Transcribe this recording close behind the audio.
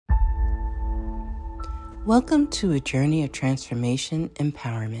Welcome to a journey of transformation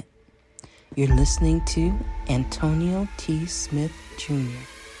empowerment. You're listening to Antonio T. Smith Jr.,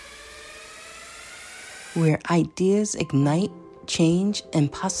 where ideas ignite, change,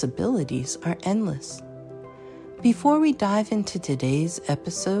 and possibilities are endless. Before we dive into today's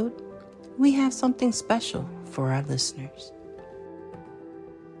episode, we have something special for our listeners.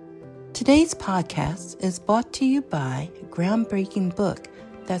 Today's podcast is brought to you by a groundbreaking book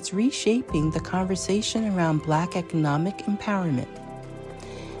that's reshaping the conversation around Black economic empowerment.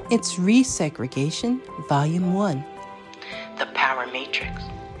 It's Resegregation, Volume 1, The Power Matrix,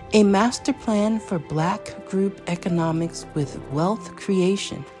 a master plan for Black group economics with wealth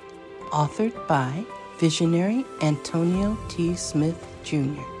creation, authored by visionary Antonio T. Smith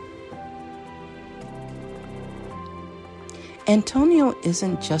Jr. Antonio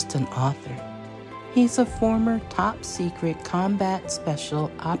isn't just an author. He's a former top-secret combat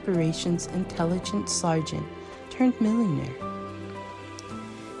special operations intelligence sergeant turned millionaire.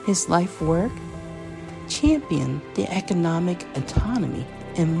 His life work? Champion the economic autonomy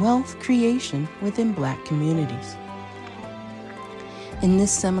and wealth creation within Black communities. In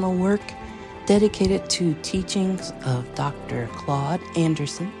this seminal work, dedicated to teachings of Dr. Claude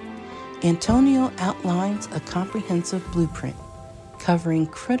Anderson, Antonio outlines a comprehensive blueprint covering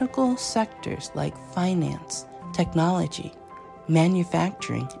critical sectors like finance, technology,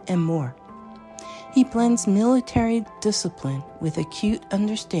 manufacturing, and more. He blends military discipline with acute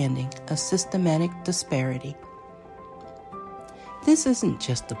understanding of systematic disparity. This isn't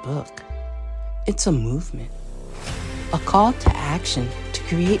just a book. It's a movement, a call to action to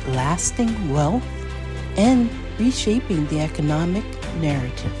create lasting wealth and reshaping the economic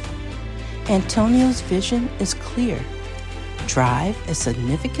narrative. Antonio's vision is clear. Drive a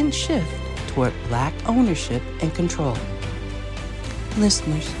significant shift toward Black ownership and control.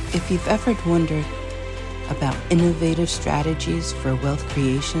 Listeners, if you've ever wondered about innovative strategies for wealth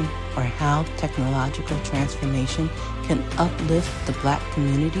creation or how technological transformation can uplift the Black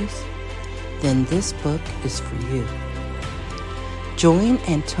communities, then this book is for you. Join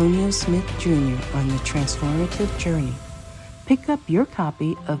Antonio Smith Jr. on the transformative journey. Pick up your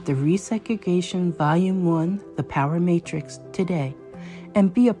copy of the Resegregation Volume 1, The Power Matrix, today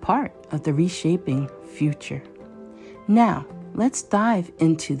and be a part of the reshaping future. Now, let's dive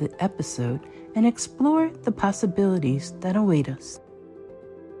into the episode and explore the possibilities that await us.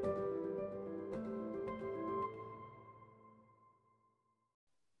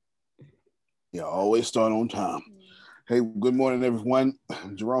 Yeah, always start on time. Hey, good morning, everyone.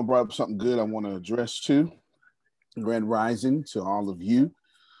 Jerome brought up something good I want to address too. Grand Rising to all of you.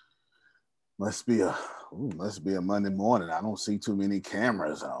 Must be a Monday morning. I don't see too many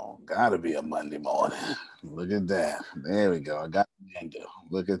cameras on. Gotta be a Monday morning. Look at that. There we go. I got the angle.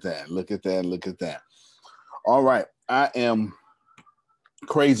 Look at that. Look at that. Look at that. All right. I am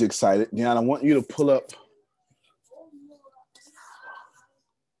crazy excited. Dion, I want you to pull up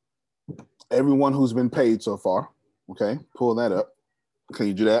everyone who's been paid so far. Okay. Pull that up. Can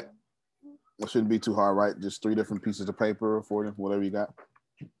you do that? It shouldn't be too hard, right? Just 3 different pieces of paper or 4 different, whatever you got.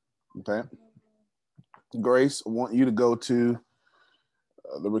 Okay. Grace, I want you to go to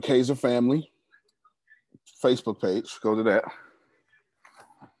the Rickazer family Facebook page. Go to that.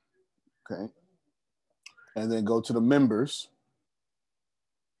 Okay. And then go to the members.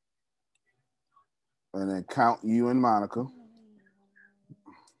 And then count you and Monica.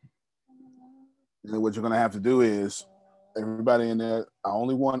 And then what you're going to have to do is everybody in there, I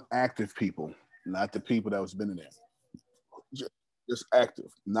only want active people, not the people that was been in there. Just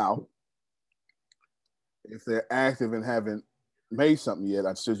active. Now, if they're active and haven't made something yet,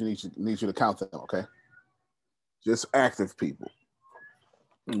 I still need you to count them, okay? Just active people.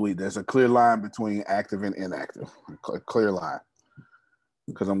 There's a clear line between active and inactive, a clear line.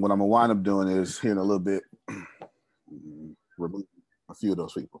 Because what I'm going to wind up doing is, here in a little bit, remove a few of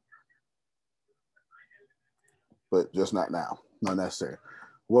those people. But just not now, not necessary.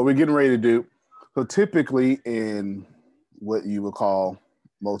 What we're getting ready to do, so typically in what you would call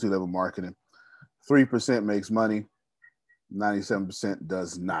multi-level marketing, 3% makes money, 97%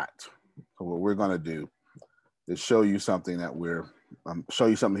 does not. So what we're going to do is show you something that show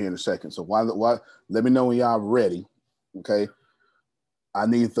you something here in a second. So why? Let me know when y'all ready, okay? I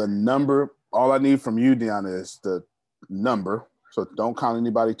need the number. All I need from you, Deanna, is the number. So don't count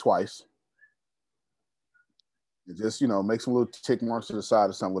anybody twice. Just, make some little tick marks to the side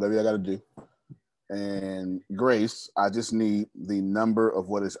or something, whatever you got to do. And Grace, I just need the number of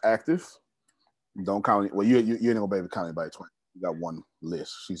what is active. Don't count. Well, you ain't gonna be able to count anybody twice. You got one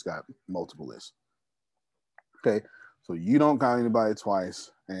list. She's got multiple lists. Okay, so you don't count anybody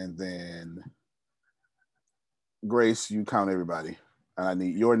twice, and then Grace, you count everybody. And I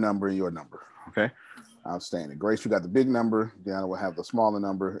need your number and your number. Okay. Outstanding. Grace, you got the big number. Deanna will have the smaller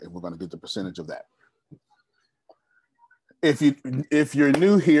number, and we're going to get the percentage of that. If you're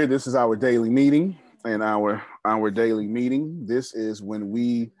new here, this is our daily meeting. And our daily meeting, this is when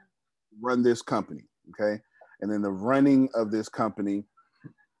we run this company. Okay. And in the running of this company,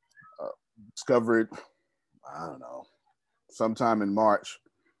 discovered, I don't know, sometime in March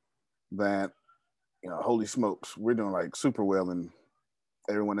that, holy smokes, we're doing like super well and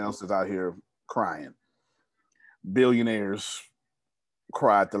everyone else is out here crying. Billionaires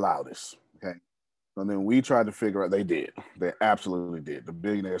cried the loudest. Okay. And then we tried to figure out, they absolutely did. The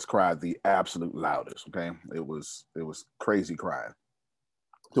billionaires cried the absolute loudest. Okay. It was crazy crying.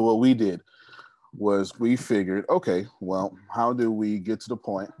 So what we did was we figured, okay, well, how do we get to the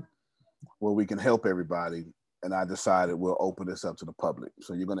point where we can help everybody? And I decided we'll open this up to the public.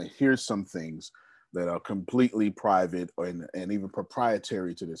 So you're going to hear some things that are completely private and even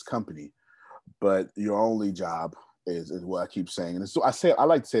proprietary to this company. But your only job is what I keep saying. And so I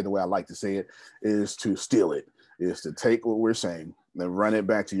like to say it the way I like to say it, is to steal it, is to take what we're saying and run it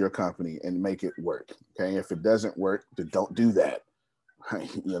back to your company and make it work. Okay. If it doesn't work, then don't do that. You know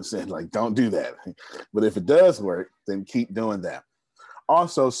what I'm saying? Like, don't do that. But if it does work, then keep doing that.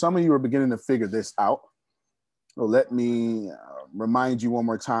 Also, some of you are beginning to figure this out. So let me remind you one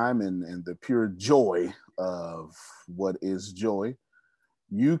more time, and the pure joy of what is joy.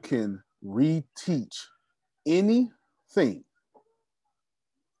 You can reteach anything,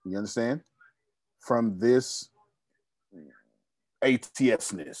 you understand, from this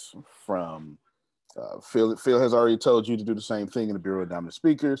ATS-ness, from Phil has already told you to do the same thing in the Bureau of Dominant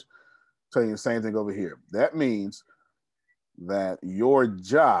Speakers. Tell you the same thing over here. That means that your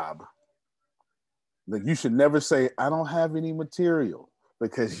job, like, you should never say, I don't have any material,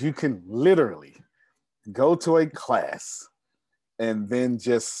 because you can literally go to a class and then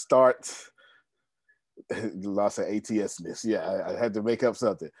just start, lost of ATS-ness. Yeah, I had to make up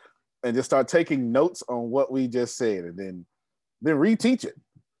something, and just start taking notes on what we just said, and then reteach it.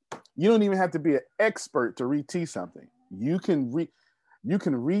 You don't even have to be an expert to reteach something. You can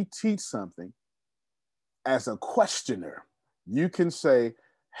reteach something as a questioner. You can say,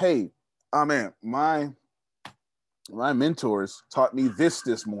 hey, man, my mentors taught me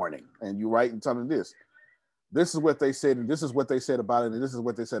this morning, and you write and tell them this. This is what they said, and this is what they said about it, and this is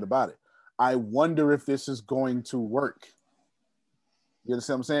what they said about it. I wonder if this is going to work. You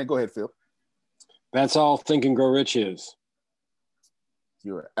understand what I'm saying? Go ahead, Phil. That's all Think and Grow Rich is.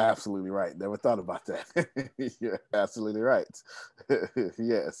 You're absolutely right. Never thought about that. You're absolutely right.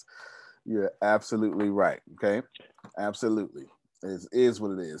 Yes, you're absolutely right. Okay, absolutely. It is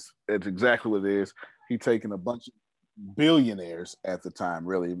what it is. It's exactly what it is. He's taking a bunch of billionaires at the time,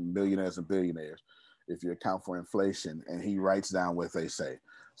 really millionaires and billionaires, if you account for inflation, and he writes down what they say.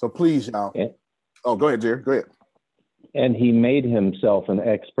 So please, y'all. Yeah. Oh, go ahead, Jerry. Go ahead. And he made himself an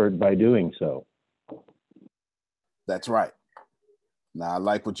expert by doing so. That's right. Now, I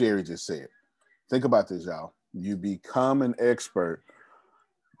like what Jerry just said. Think about this, y'all. You become an expert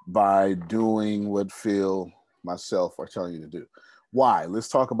by doing what Phil, myself, are telling you to do. Why? Let's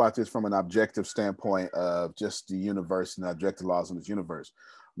talk about this from an objective standpoint of just the universe and the objective laws in this universe.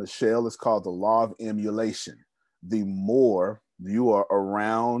 Michelle, is called the law of emulation. The more you are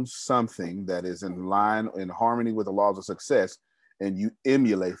around something that is in line, in harmony with the laws of success, and you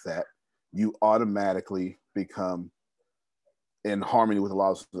emulate that, you automatically become in harmony with the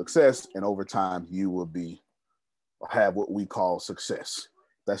laws of success, and over time you will have what we call success.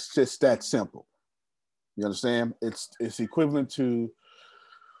 That's just that simple. You understand? It's equivalent to,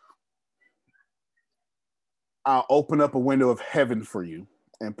 I'll open up a window of heaven for you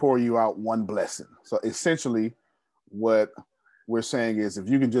and pour you out one blessing. So essentially what we're saying is, if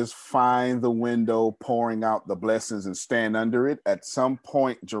you can just find the window pouring out the blessings and stand under it, at some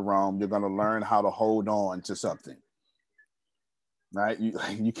point, Jerome, you're going to learn how to hold on to something. Right?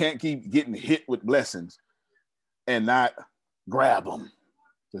 You can't keep getting hit with blessings and not grab them.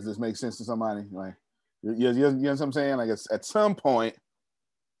 Does this make sense to somebody? Like, you know what I'm saying? Like, at some point,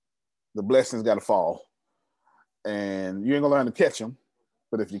 the blessings got to fall, and you ain't gonna learn to catch them.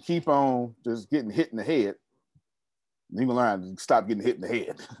 But if you keep on just getting hit in the head, you're gonna learn to stop getting hit in the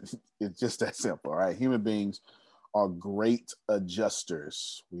head. It's just that simple, all right? Human beings are great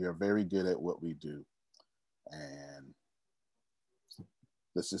adjusters. We are very good at what we do, and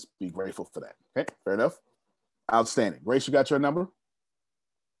let's just be grateful for that. Okay, fair enough. Outstanding. Grace, you got your number?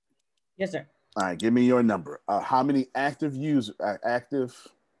 Yes, sir. All right, give me your number. How many active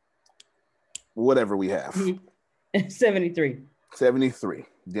whatever we have? 73. 73.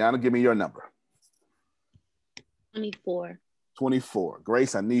 Deanna, give me your number. 24. 24.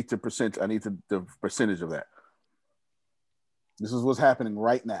 Grace, I need the percentage of that. This is what's happening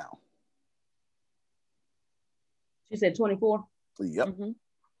right now. She said 24. Yep. Mm-hmm.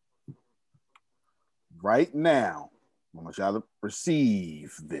 Right now, I want y'all to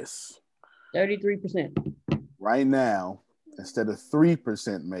perceive this. 33%. Right now, instead of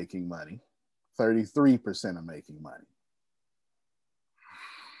 3% making money, 33% are making money.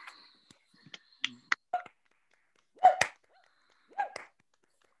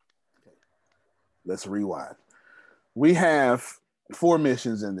 Okay. Let's rewind. We have 4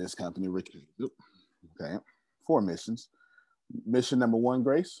 missions in this company, Ricky. Okay, 4 missions. Mission number 1,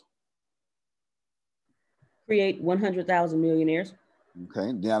 Grace. Create 100,000 millionaires.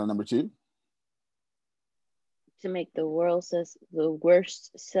 Okay, Deanna, number 2. To make the worst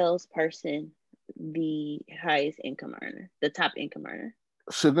salesperson the highest income earner, the top income earner.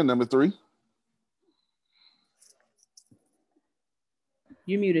 Sugar, number 3.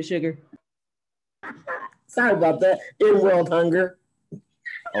 You muted, Sugar. Sorry about that. In world hunger.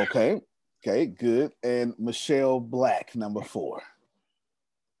 Okay, good. And Michelle Black, number 4.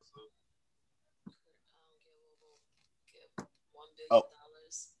 Oh,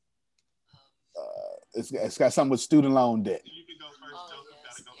 it's got something with student loan debt. You can go first, Joe.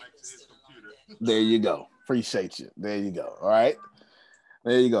 Gotta go back to his computer. There you go. Appreciate you. There you go. All right.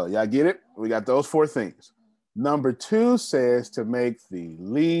 There you go. Y'all get it? We got those 4 things. Number 2 says to make the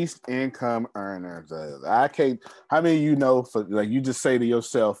least income earner. I can't. How many of you know? For like, you just say to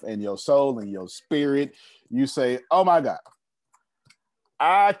yourself and your soul and your spirit, you say, "Oh my God,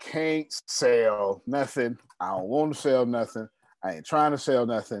 I can't sell nothing. I don't want to sell nothing. I ain't trying to sell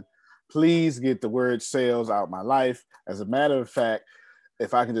nothing. Please get the word sales out my life." As a matter of fact,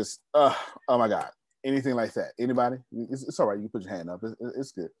 if I can just, oh my God, anything like that. Anybody? It's all right. You can put your hand up.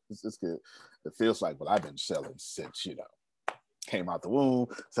 It's good. It's good. It feels like, well, I've been selling since, came out the womb.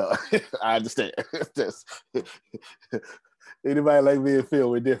 So I understand. Anybody like me and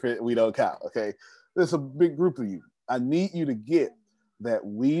Phil, we're different. We don't count. Okay. There's a big group of you. I need you to get that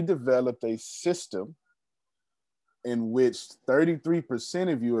we developed a system in which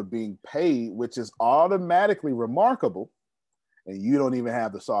 33% of you are being paid, which is automatically remarkable, and you don't even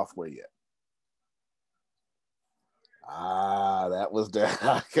have the software yet. That was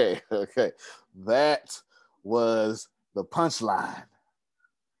that. Okay. That was the punchline.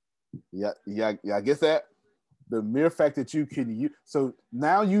 Yeah, get that? The mere fact that you can use, so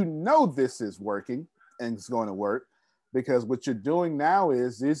now you know this is working and it's going to work, because what you're doing now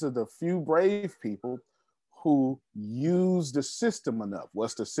is these are the few brave people who use the system enough.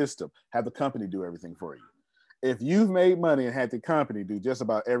 What's the system? Have the company do everything for you. If you've made money and had the company do just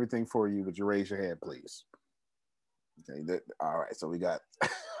about everything for you, would you raise your hand, please? Okay, all right, so we got,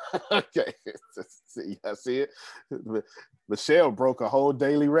 okay, see it? Michelle broke a whole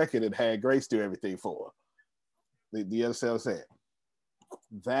daily record and had Grace do everything for her. Do you understand what I'm saying?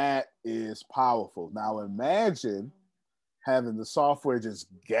 That is powerful. Now imagine having the software just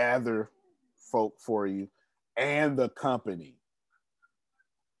gather folk for you and the company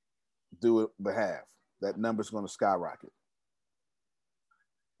do it behalf. That number's going to skyrocket.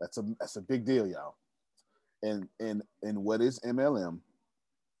 That's a big deal, y'all. And what is MLM?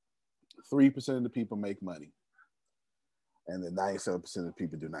 3% of the people make money, and then 97% of the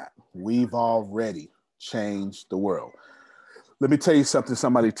people do not. We've already changed the world. Let me tell you something.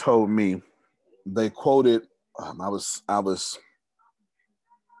 Somebody told me. They quoted. I was.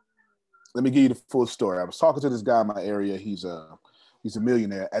 Let me give you the full story. I was talking to this guy in my area. He's a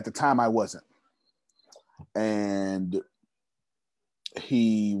millionaire. At the time, I wasn't, and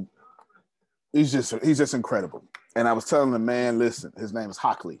he's just incredible. And I was telling the man, listen, his name is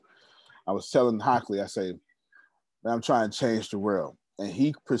Hockley. I was telling Hockley, I say, man, I'm trying to change the world. And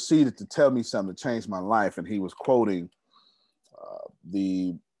he proceeded to tell me something to change my life. And he was quoting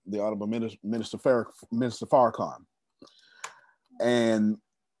the Honorable Minister Farrakhan. And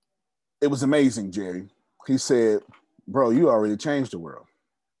it was amazing, Jerry. He said, bro, you already changed the world.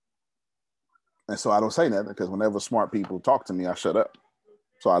 And so I don't say nothing, because whenever smart people talk to me, I shut up.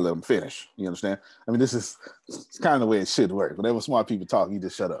 So I let them finish. You understand? I mean, it's kind of the way it should work. Whenever smart people talk, you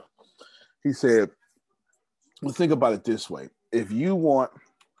just shut up. He said, well, think about it this way. If you want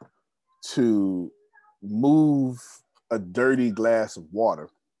to move a dirty glass of water,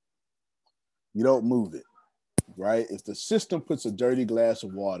 you don't move it, right? If the system puts a dirty glass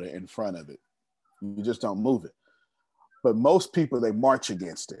of water in front of it, you just don't move it. But most people, they march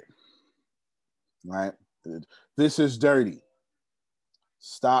against it, right? This is dirty.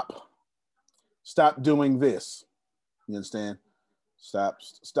 Stop doing this. You understand?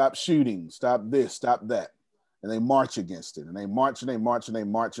 Stop shooting. Stop this, stop that. and they march against it, and they march and they march and they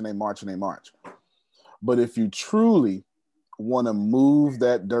march and they march and they march. But if you truly want to move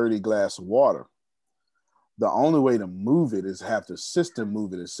that dirty glass of water, the only way to move it is to have the system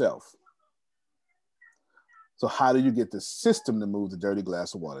move it itself. So how do you get the system to move the dirty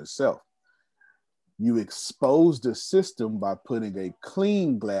glass of water itself? You expose the system by putting a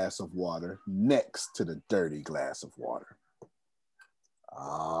clean glass of water next to the dirty glass of water.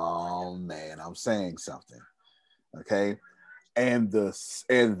 Oh man, I'm saying something. Okay. And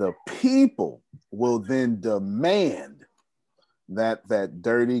the people will then demand that that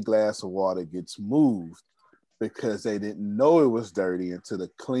dirty glass of water gets moved, because they didn't know it was dirty until the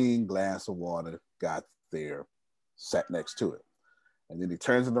clean glass of water got there, sat next to it. And then he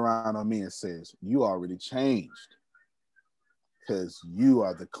turns it around on me and says, you already changed, because you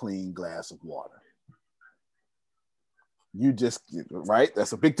are the clean glass of water. You just, right?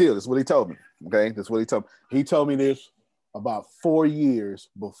 That's a big deal. That's what he told me. Okay. That's what he told me. He told me this about 4 years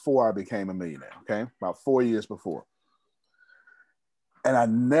before I became a millionaire. Okay. About 4 years before. And I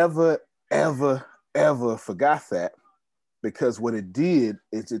never, ever, ever forgot that, because what it did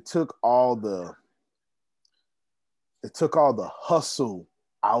is it took all the hustle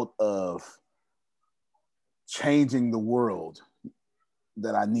out of changing the world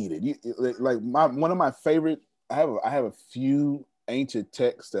that I needed. One of my favorite, I have a few ancient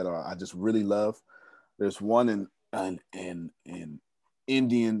texts that I just really love. There's one in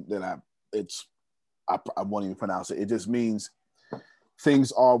Indian that I won't even pronounce it. It just means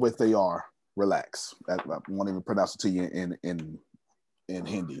things are what they are. Relax. I won't even pronounce it to you in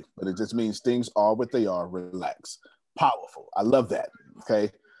Hindi, but it just means things are what they are. Relax. Powerful. I love that. Okay,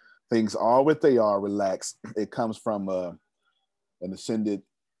 things are what they are. Relax. It comes from an ascended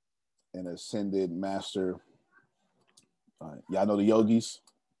master. Y'all know the yogis.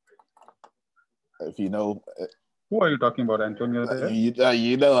 If you know. Who are you talking about, Antonio?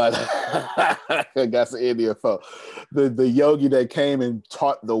 You know, I got some Indian folk. The yogi that came and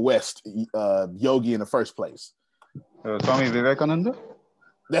taught the West yogi in the first place. Swami Vivekananda?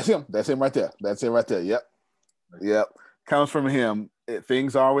 That's him. That's him right there. That's him right there. Yep. Comes from him.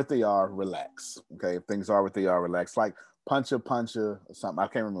 Things are what they are. Relax. Okay. Things are what they are. Relax. Like puncha or something. I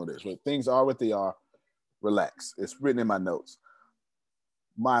can't remember this, but things are what they are. Relax. It's written in my notes.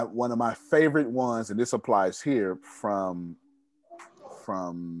 One of my favorite ones, and this applies here from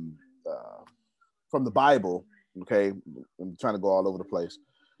the Bible. Okay, I'm trying to go all over the place.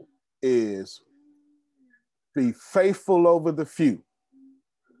 Is be faithful over the few,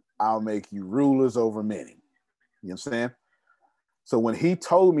 I'll make you rulers over many. You understand? So when he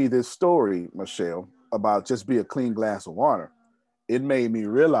told me this story, Michelle, about just be a clean glass of water, it made me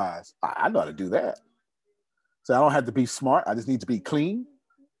realize I know how to do that. So I don't have to be smart. I just need to be clean.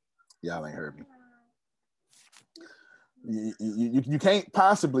 Y'all ain't heard me. You can't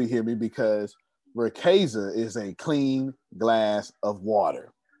possibly hear me, because Verkeza is a clean glass of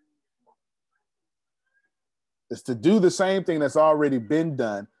water. It's to do the same thing that's already been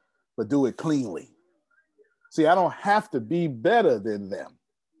done, but do it cleanly. See, I don't have to be better than them.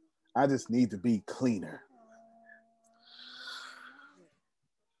 I just need to be cleaner.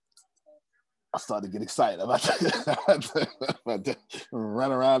 I started to get excited about to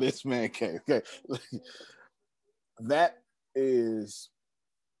run around this man cave. Okay. That is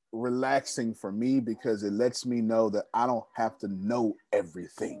relaxing for me, because it lets me know that I don't have to know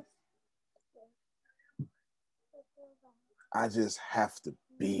everything. I just have to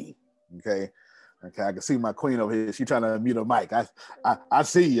be. Okay. Okay. I can see my queen over here. She's trying to unmute her mic. I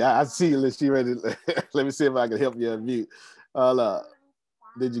see you. I see you. She ready. Let me see if I can help you unmute.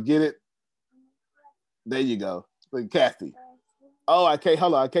 Did you get it? There you go. Look, Kathy. Oh, I can't.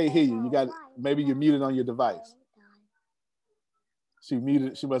 Hold on. I can't hear you. You got. Maybe you're muted on your device. She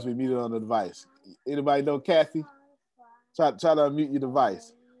muted. She must be muted on the device. Anybody know Kathy? Try to unmute your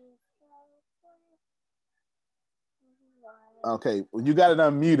device. Okay. Well, you got it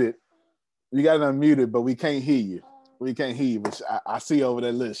unmuted. You got it unmuted, but we can't hear you. We can't hear you. But I see over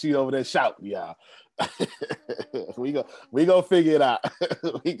there. Look, she over there shouting, y'all. we go figure it out.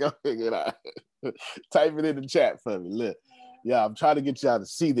 We go figure it out. Type it in the chat for me. Look, yeah, I'm trying to get y'all to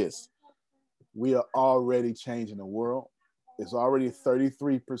see this. We are already changing the world. It's already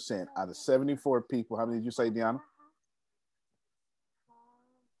 33% out of 74 people. How many did you say, Deanna?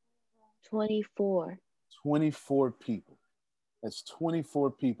 24. 24 people. That's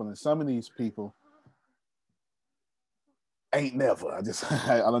 24 people, and some of these people ain't never. I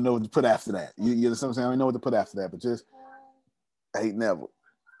don't know what to put after that. You know what I'm saying? I don't know what to put after that, but just ain't never.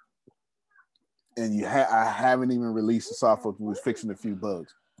 And I haven't even released the software. We was fixing a few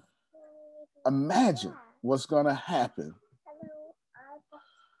bugs. Imagine what's going to happen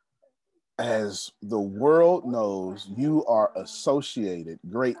as the world knows you are associated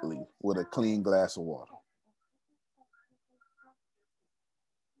greatly with a clean glass of water.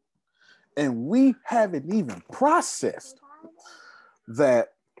 And we haven't even processed that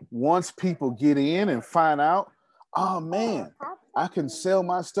once people get in and find out, oh man, I can sell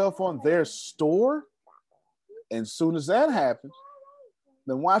my stuff on their store. And as soon as that happens,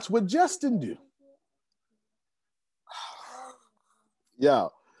 then watch what Justin do. Yeah,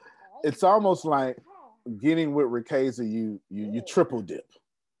 it's almost like getting with Ricasa, you triple dip.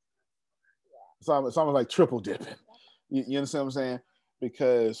 It's almost like triple dipping. You understand what I'm saying?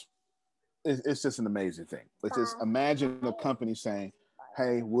 Because it's just an amazing thing. It's just imagine a company saying,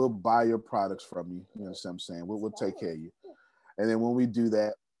 hey, we'll buy your products from you. You know what I'm saying? We'll take care of you. And then when we do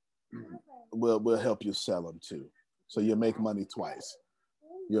that, we'll help you sell them too. So you'll make money twice.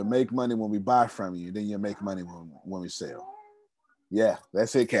 You'll make money when we buy from you, then you'll make money when we sell. Yeah,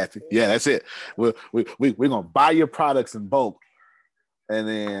 that's it, Kathy. Yeah, that's it. We're gonna buy your products in bulk, and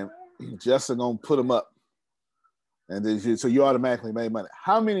then Justin gonna put them up, and then so you automatically made money.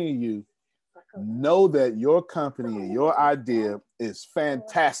 How many of you know that your company and your idea is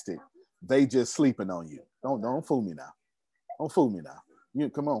fantastic? They just sleeping on you. Don't fool me now. Don't fool me now. You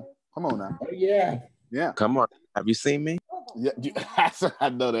come on now. Oh, yeah. Yeah. Come on. Have you seen me? Yeah, I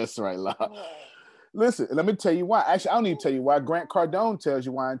know that's right, Lord. Listen, let me tell you why. Actually, I don't even tell you why. Grant Cardone tells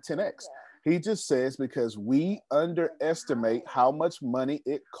you why in 10X. He just says because we underestimate how much money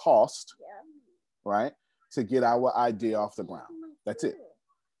it costs, right, to get our idea off the ground. That's it.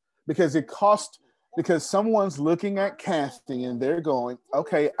 Because it costs, because someone's looking at casting and they're going,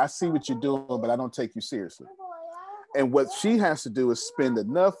 okay, I see what you're doing, but I don't take you seriously. And what she has to do is spend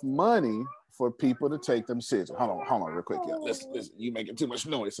enough money for people to take them seriously. Hold on real quick. Yeah. Listen, you making too much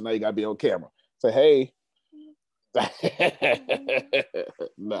noise, so now you gotta be on camera. Say, hey.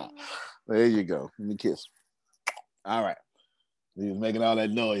 Nah. There you go. Let me kiss. All right. He was making all that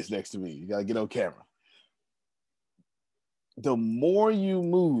noise next to me. You gotta get on camera. The more you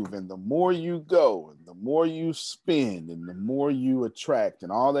move and the more you go and the more you spend and the more you attract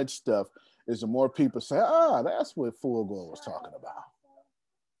and all that stuff is the more people say, that's what Full Goal was talking about.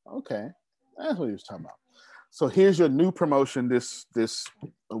 Okay. That's what he was talking about. So here's your new promotion.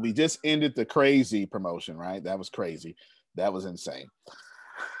 We just ended the crazy promotion, right? That was crazy. That was insane.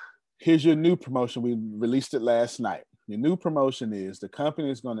 Here's your new promotion. We released it last night. Your new promotion is the company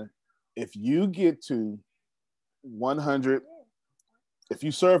is going to, if you get to 100, if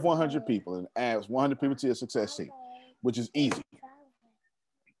you serve 100 people and add 100 people to your success team, which is easy,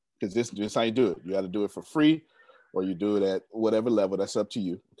 because this is how you do it. You got to do it for free, or you do it at whatever level. That's up to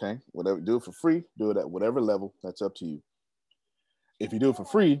you. Okay, whatever. Do it for free. Do it at whatever level. That's up to you. If you do it for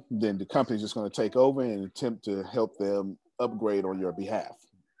free, then the company's just going to take over and attempt to help them upgrade on your behalf.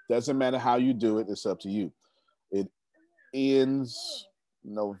 Doesn't matter how you do it. It's up to you. It ends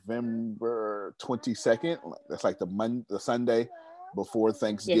November 22nd. That's like the Sunday before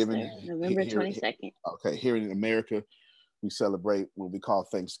Thanksgiving. Yes, November 22nd. Okay, here in America, we celebrate what we call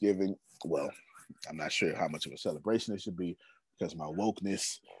Thanksgiving. Well, I'm not sure how much of a celebration it should be because of my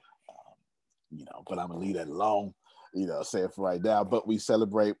wokeness, but I'm gonna leave that alone, say it for right now. But we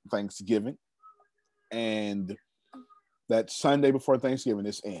celebrate Thanksgiving, and that Sunday before Thanksgiving,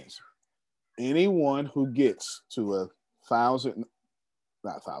 this ends. Anyone who gets to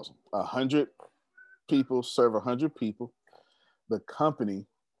 100 people, serve 100 people, the company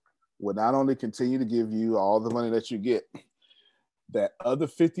will not only continue to give you all the money that you get, that other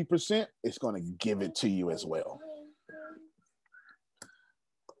 50% is going to give it to you as well.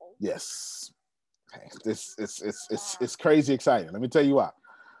 Yes. Okay. It's crazy exciting. Let me tell you why.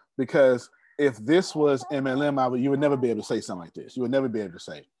 Because if this was MLM, you would never be able to say something like this. You would never be able to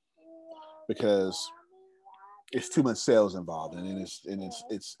say, because it's too much sales involved, and it's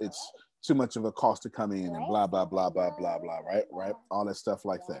too much of a cost to come in and blah blah blah blah blah blah, right, all that stuff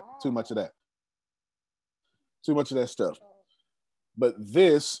like that. Too much of that stuff. But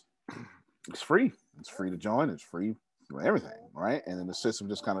this is free. It's free to join. It's free for everything, right? And then the system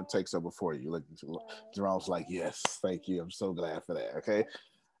just kind of takes over for you. Look, Jerome's like, yes, thank you. I'm so glad for that. Okay,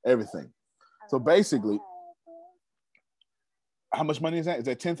 everything. So basically, how much money is that? Is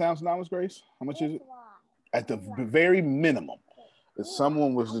that $10,000, Grace? How much is it? At the very minimum, if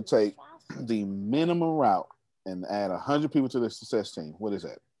someone was to take the minimum route and add 100 people to the success team, what is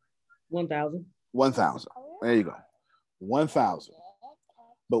that? 1,000. 1,000. There you go. 1,000.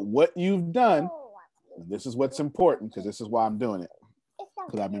 But what you've done, and this is what's important, because this is why I'm doing it,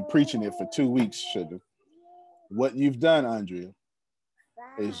 because I've been preaching it for 2 weeks, Sugar. What you've done, Andrea,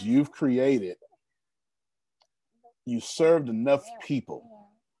 is you've created you served enough people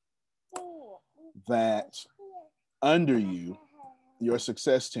that under you, your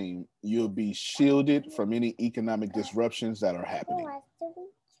success team, you'll be shielded from any economic disruptions that are happening.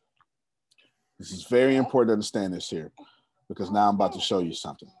 This is very important to understand this here, because now I'm about to show you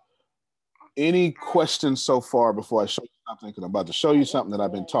something. Any questions so far before I show you something? Because I'm about to show you something that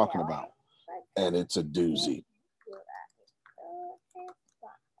I've been talking about, and it's a doozy.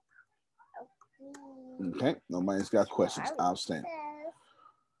 Okay, nobody's got questions. Outstanding.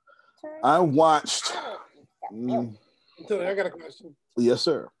 I watched. Antonio, I got a question. Yes,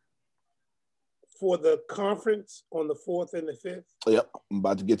 sir. For the conference on the 4th and the 5th. Yep, I'm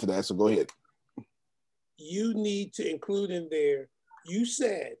about to get to that, so go ahead. You need to include in there, you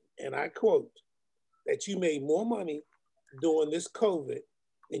said, and I quote, that you made more money during this COVID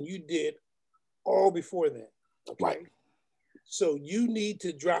than you did all before that. Okay? Right. So you need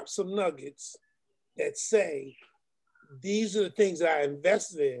to drop some nuggets that say, these are the things that I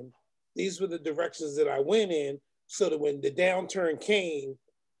invested in. These were the directions that I went in, so that when the downturn came,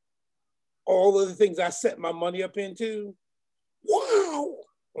 all of the things I set my money up into, wow.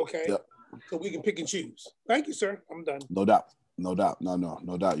 Okay. Yep. So we can pick and choose. Thank you, sir. I'm done. No doubt. No doubt.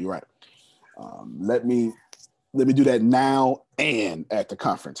 No doubt. You're right. Let me do that now and at the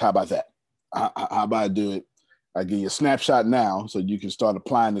conference. How about that? How about I do it? I give you a snapshot now so you can start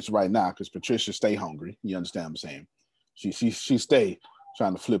applying this right now, because Patricia stay hungry. You understand what I'm saying? She stay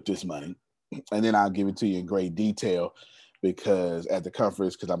trying to flip this money. And then I'll give it to you in great detail, because at the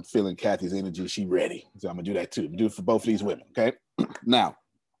conference, because I'm feeling Kathy's energy, she ready. So I'm gonna do that too. Do it for both of these women, okay? Now,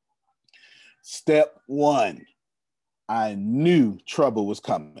 step one, I knew trouble was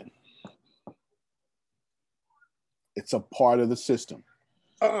coming. It's a part of the system.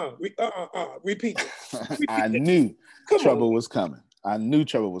 Repeat it. I knew trouble was coming. I knew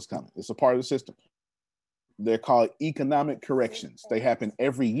trouble was coming. It's a part of the system. They're called economic corrections. They happen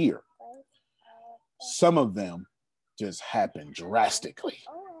every year. Some of them just happen drastically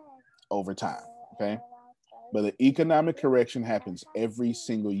over time, okay? But the economic correction happens every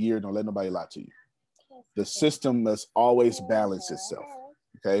single year. Don't let nobody lie to you. The system must always balance itself,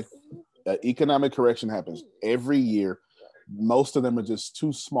 okay? Economic correction happens every year. Most of them are just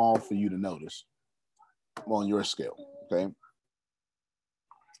too small for you to notice on your scale, okay?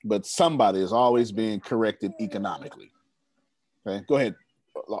 But somebody is always being corrected economically, okay? Go ahead.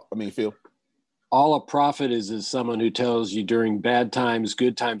 Phil. All a prophet is someone who tells you during bad times,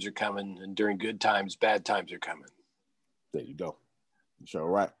 good times are coming, and during good times, bad times are coming. There you go. You're sure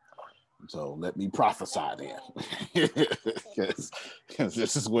right. So let me prophesy then, because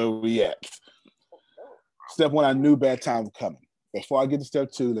this is where we at. Step one, I knew bad times were coming. Before I get to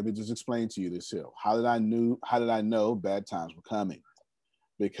step two, let me just explain to you this here. How did I know bad times were coming?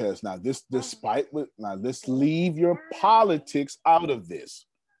 Because now let's leave your politics out of this.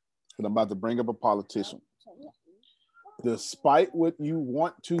 But I'm about to bring up a politician. Despite what you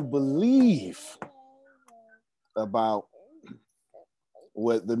want to believe about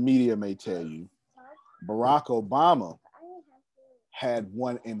what the media may tell you, Barack Obama had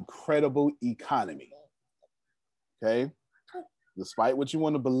one incredible economy. Okay? Despite what you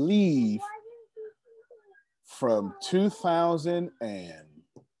want to believe, from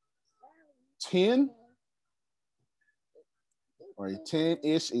 2010 or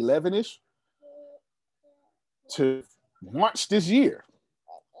 10-ish, 11-ish to March this year,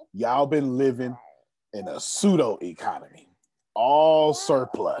 y'all been living in a pseudo economy, all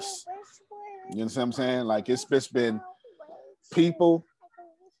surplus. You understand what I'm saying? Like, it's just been people,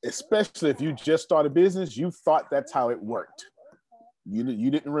 especially if you just started a business, you thought that's how it worked.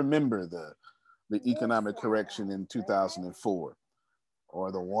 You didn't remember the economic correction in 2004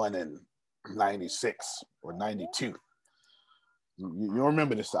 or the one in 96 or 92. You don't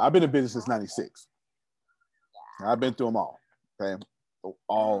remember this. I've been in business since 96. I've been through them all, okay?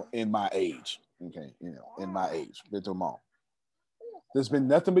 All in my age, okay? In my age, been through them all. There's been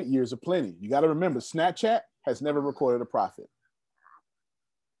nothing but years of plenty. You got to remember, Snapchat has never recorded a profit.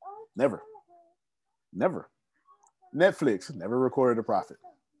 Never. Netflix never recorded a profit.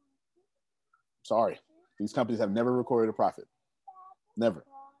 Sorry. These companies have never recorded a profit. Never.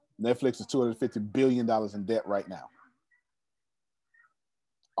 Netflix is $250 billion in debt right now.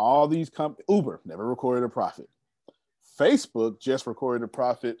 All these companies, Uber never recorded a profit. Facebook just recorded a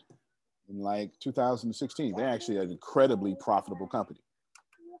profit in like 2016. They're actually an incredibly profitable company.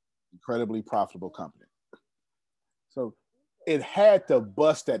 Incredibly profitable company. So it had to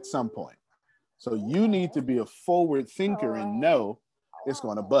bust at some point. So you need to be a forward thinker and know it's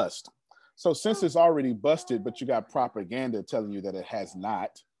going to bust. So since it's already busted, but you got propaganda telling you that it has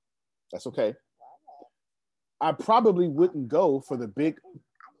not, that's okay. I probably wouldn't go for the big,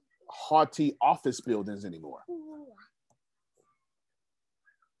 haughty office buildings anymore.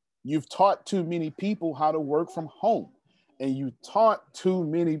 You've taught too many people how to work from home, and you taught too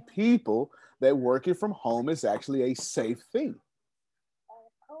many people that working from home is actually a safe thing.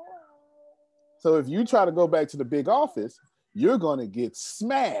 So if you try to go back to the big office, you're going to get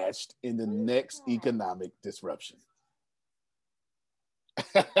smashed in the next economic disruption.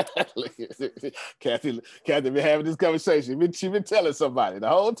 Kathy been having this conversation. She's been telling somebody the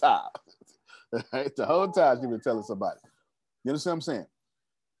whole time. The whole time she's been telling somebody. You understand what I'm saying?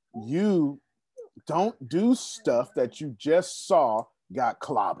 You don't do stuff that you just saw got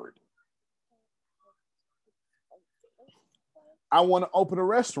clobbered. I want to open a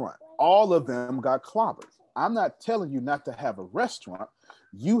restaurant. All of them got clobbered. I'm not telling you not to have a restaurant.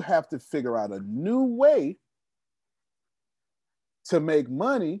 You have to figure out a new way to make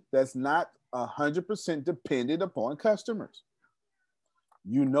money that's not 100% dependent upon customers.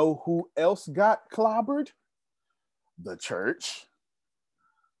 You know who else got clobbered? The church.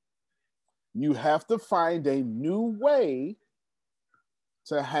 You have to find a new way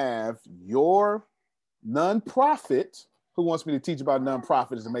to have your nonprofit. Who wants me to teach about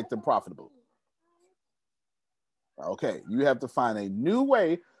nonprofits and make them profitable? Okay, you have to find a new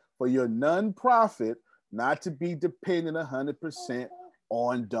way for your nonprofit not to be dependent 100%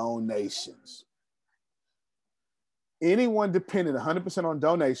 on donations. Anyone dependent 100% on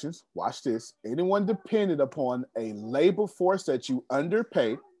donations, watch this, anyone dependent upon a labor force that you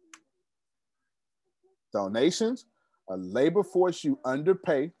underpay, donations, a labor force you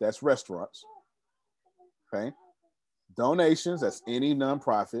underpay, that's restaurants, okay? Donations, that's any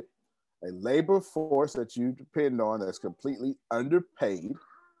nonprofit, a labor force that you depend on that's completely underpaid,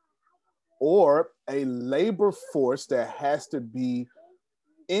 or a labor force that has to be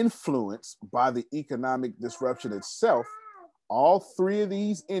influenced by the economic disruption itself. All three of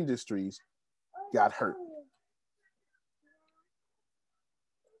these industries got hurt.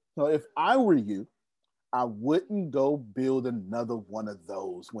 So if I were you, I wouldn't go build another one of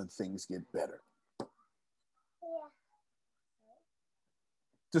those when things get better.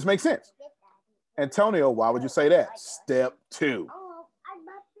 Just makes sense. Antonio, why would you say that? Step two.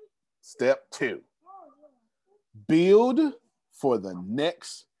 Step two. Build for the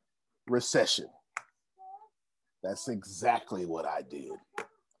next recession. That's exactly what I did.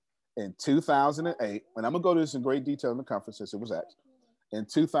 In 2008, and I'm going to go to this in great detail in the conference since it was asked. In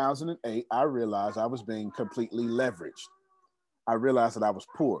 2008, I realized I was being completely leveraged. I realized that I was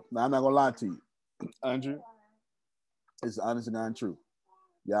poor. Now, I'm not going to lie to you. Andrew, it's honest and untrue.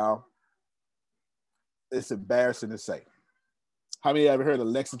 Y'all, it's embarrassing to say. How many of you ever heard of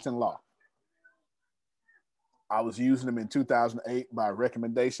Lexington Law? I was using them in 2008 by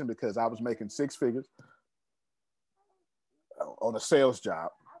recommendation because I was making six figures on a sales job,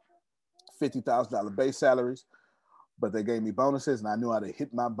 $50,000 base salaries, but they gave me bonuses and I knew how to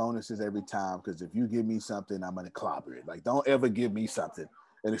hit my bonuses every time because if you give me something, I'm going to clobber it. Like, don't ever give me something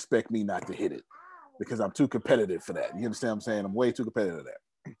and expect me not to hit it because I'm too competitive for that. You understand what I'm saying? I'm way too competitive for that.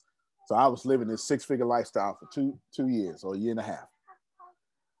 So I was living this six-figure lifestyle for two years or a year and a half.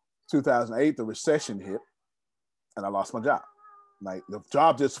 2008, the recession hit, and I lost my job. Like, the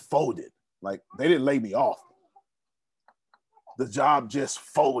job just folded. Like, they didn't lay me off. The job just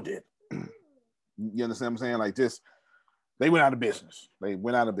folded. You understand what I'm saying? Like, just, they went out of business. They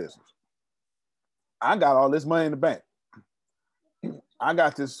went out of business. I got all this money in the bank. I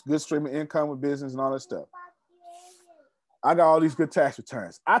got this good stream of income with business and all that stuff. I got all these good tax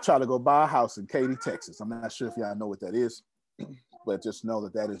returns. I try to go buy a house in Katy, Texas. I'm not sure if y'all know what that is, but just know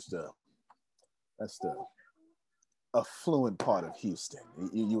that that's the affluent part of Houston.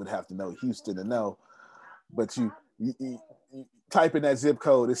 You would have to know Houston to know, but you type in that zip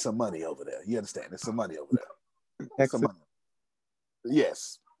code, it's some money over there. You understand? There's some money over there. It's some money.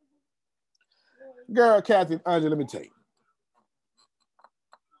 Yes. Girl, Kathy, Andrew, let me tell you.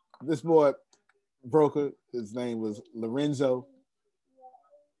 This boy, broker, his name was Lorenzo.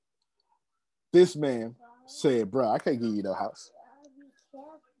 This man said, bro, I can't give you no house.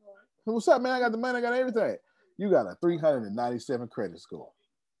 What's up, man? I got the money, I got everything. You got a 397 credit score.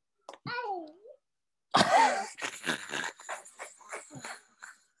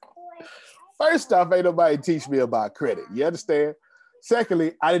 First off, ain't nobody teach me about credit. You understand?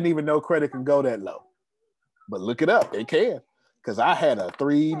 Secondly, I didn't even know credit can go that low. But look it up. It can. Because I had a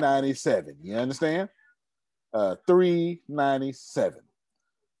 397. You understand? 397.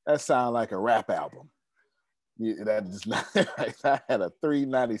 That sounds like a rap album. That is not, I had a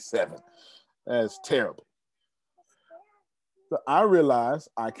 397. That's terrible. So I realized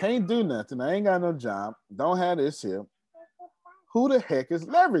I can't do nothing. I ain't got no job. Don't have this here. Who the heck is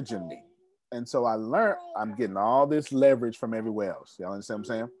leveraging me? And so I learned I'm getting all this leverage from everywhere else. Y'all understand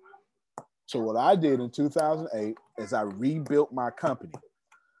what I'm saying? So what I did in 2008 is I rebuilt my company.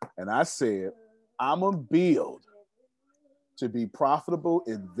 And I said, I'm going to build to be profitable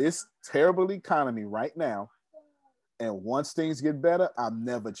in this terrible economy right now. And once things get better, I'm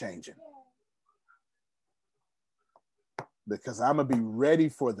never changing. Because I'm going to be ready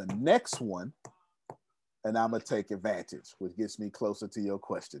for the next one, and I'm going to take advantage, which gets me closer to your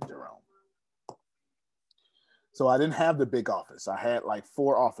question, Jerome. So I didn't have the big office. I had like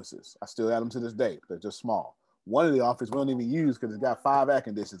 4 offices. I still have them to this day. They're just small. One of the offices we don't even use because it's got 5 air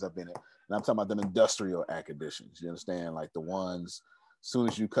conditioners up in it. And I'm talking about them industrial air conditioners. You understand? Like the ones, soon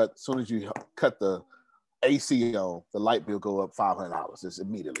as you cut the AC on, the light bill go up $500. It's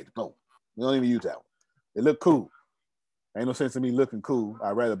immediately, boom. We don't even use that one. They look cool. Ain't no sense in me looking cool.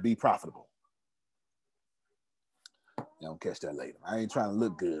 I'd rather be profitable. You don't catch that later. I ain't trying to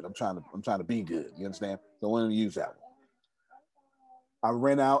look good. I'm trying to be good. You understand? Don't want to use that one. I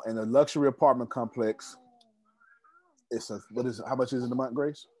rent out in a luxury apartment complex. How much is it a month,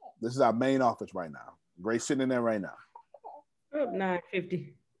 Grace? This is our main office right now. Grace sitting in there right now.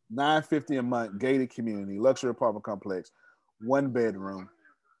 $950. $950 a month, gated community, luxury apartment complex, 1 bedroom.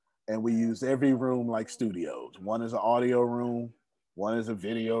 And we use every room like studios. One is an audio room. One is a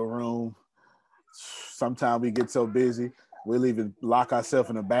video room. Sometimes we get so busy, we'll even lock ourselves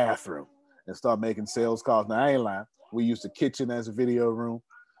in a bathroom and start making sales calls. Now, I ain't lying. We use the kitchen as a video room.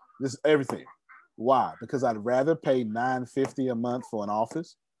 This is everything. Why? Because I'd rather pay $950 a month for an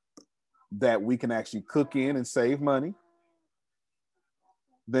office that we can actually cook in and save money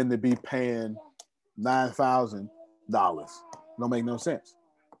than to be paying $9,000. Don't make no sense.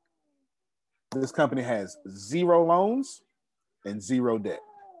 This company has 0 loans and 0 debt.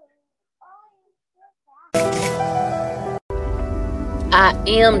 I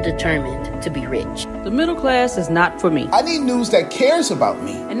am determined to be rich. The middle class is not for me. I need news that cares about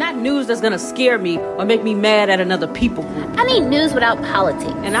me. And not news that's going to scare me or make me mad at another people group. I need news without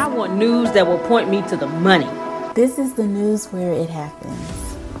politics. And I want news that will point me to the money. This is the news where it happens.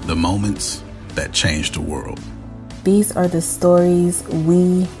 The moments that change the world. These are the stories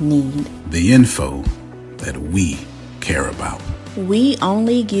we need. The info that we care about. We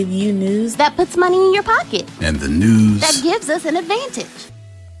only give you news that puts money in your pocket. And the news that gives us an advantage.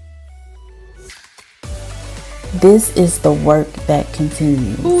 This is the work that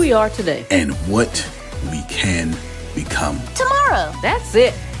continues. Who we are today. And what we can become tomorrow. That's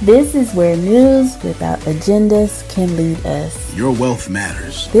it. This is where news without agendas can lead us. Your wealth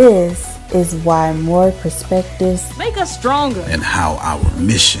matters. This is why more perspectives make us stronger. And how our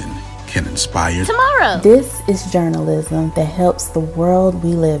mission can inspire tomorrow. This is journalism that helps the world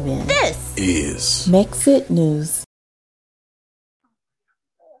we live in. This is Mexit News.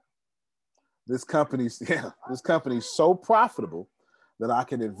 This company's so profitable that I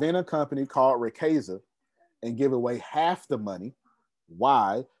can invent a company called Ricasa and give away half the money.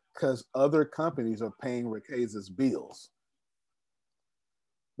 Why? Because other companies are paying Ricasa's bills.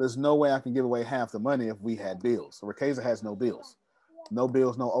 There's no way I can give away half the money if we had bills. So Ricasa has no bills. No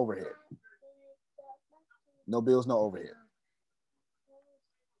bills, no overhead. No bills, no overhead.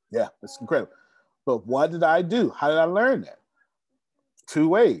 Yeah, it's incredible. But what did I do? How did I learn that? 2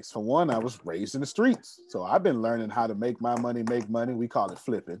 ways. For one, I was raised in the streets. So I've been learning how to make my money, make money. We call it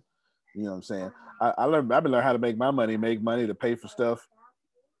flipping. You know what I'm saying? I've been learning how to make my money, make money to pay for stuff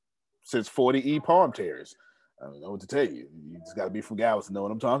since 40E Palm Terrace. I don't know what to tell you. You just got to be from Galveston to know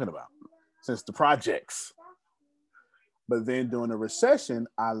what I'm talking about. Since the projects. But then during the recession,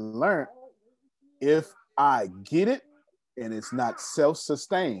 I learned if I get it and it's not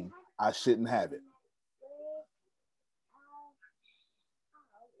self-sustained, I shouldn't have it.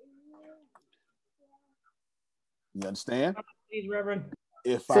 You understand? Please, Reverend.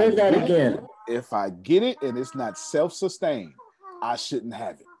 Say that again. If I get it and it's not self-sustained, I shouldn't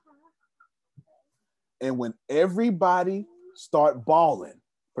have it. And when everybody start balling,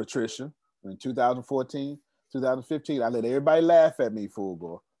 Patricia, in 2014, 2015, I let everybody laugh at me,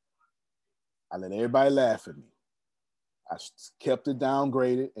 Fulgore. I let everybody laugh at me. I kept it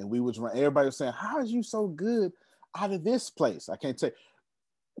downgraded, and everybody was saying, how is you so good out of this place? I can't tell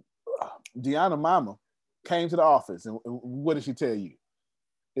you. Deanna Mama came to the office, and what did she tell you?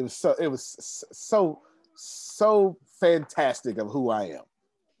 It was so fantastic of who I am.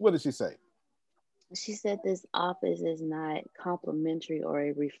 What did she say? She said this office is not complimentary or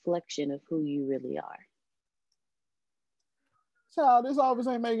a reflection of who you really are. Child, this office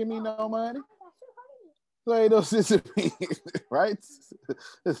ain't making me no money. So ain't no sense in me, right?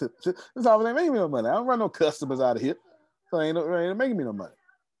 That's all they make me no money. I don't run no customers out of here. So ain't making me no money.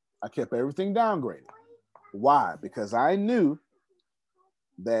 I kept everything downgraded. Why? Because I knew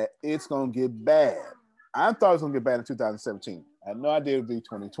that it's gonna get bad. I thought it was gonna get bad in 2017. I had no idea it would be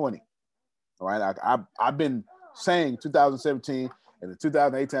 2020. All right. I've been saying 2017 and in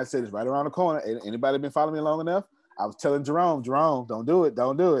 2018, I said it's right around the corner. Anybody been following me long enough? I was telling Jerome, don't do it.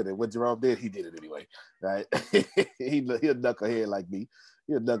 And what Jerome did, he did it anyway. Right? He'll duck ahead like me.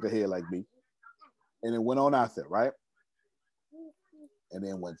 And it went on out there, right? And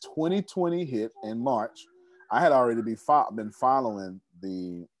then when 2020 hit in March, I had already been following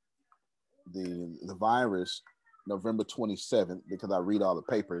the virus November 27th because I read all the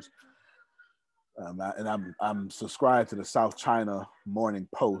papers. And I'm subscribed to the South China Morning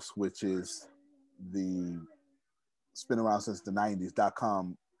Post, which is it's been around since the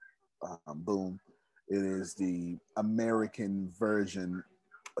 90s.com boom. It is the American version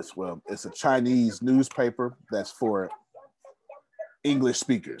as well. It's a Chinese newspaper that's for English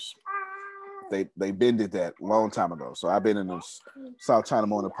speakers. They bended that a long time ago. So I've been in the South China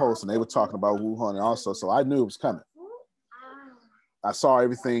Morning Post, and they were talking about Wuhan also. So I knew it was coming. I saw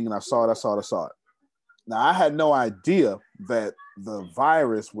everything, and I saw it. Now, I had no idea that the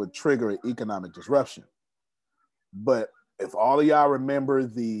virus would trigger an economic disruption. But if all of y'all remember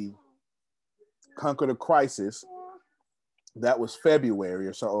the Conquer the Crisis, that was February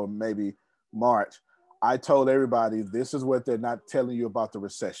or so, or maybe March, I told everybody this is what they're not telling you about the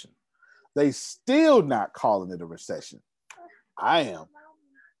recession. They still not calling it a recession. I am.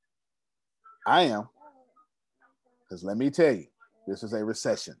 Because let me tell you, this is a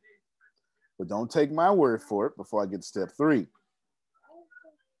recession. But don't take my word for it before I get to step 3.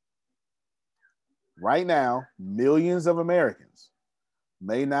 Right now, millions of Americans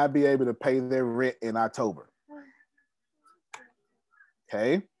may not be able to pay their rent in October.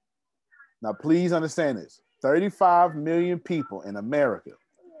 Okay? Now, please understand this. 35 million people in America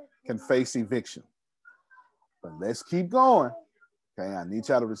can face eviction. But let's keep going. Okay, I need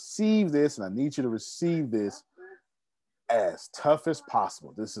y'all to receive this, and I need you to receive this as tough as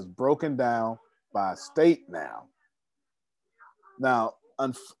possible. This is broken down by state now. Now,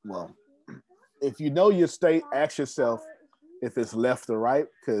 if you know your state, ask yourself if it's left or right,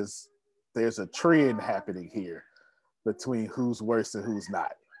 because there's a trend happening here between who's worse and who's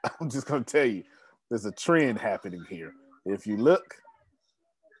not. I'm just going to tell you, there's a trend happening here. If you look,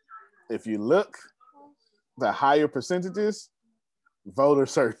 the higher percentages vote a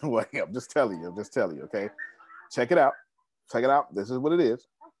certain way. I'm just telling you, okay? Check it out. This is what it is.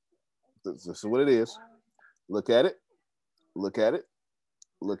 Look at it.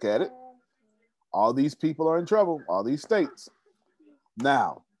 All these people are in trouble, all these states.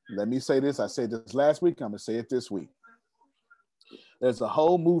 Now, let me say this. I said this last week. I'm going to say it this week. There's a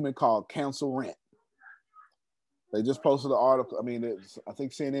whole movement called Cancel Rent. They just posted an article. I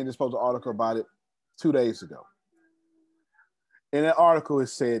think CNN just posted an article about it 2 days ago. In that article, it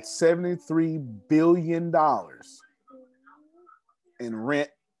said $73 billion in rent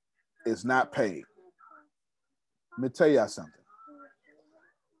is not paid. Let me tell y'all something.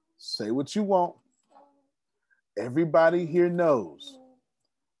 Say what you want. Everybody here knows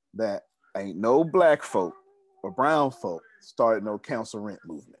that ain't no black folk or brown folk started no cancel rent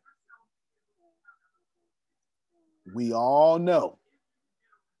movement. We all know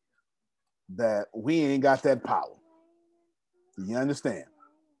that we ain't got that power. Do you understand?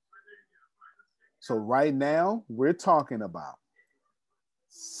 So right now, we're talking about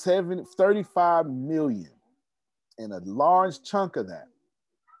 35 million, and a large chunk of that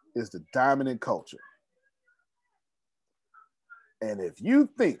is the dominant culture. And if you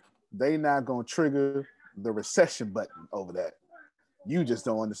think they not going to trigger the recession button over that, you just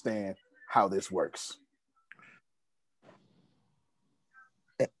don't understand how this works.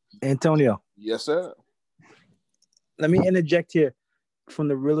 Antonio. Yes, sir. Let me interject here from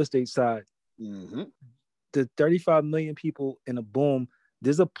the real estate side. Mm-hmm. The 35 million people in a boom,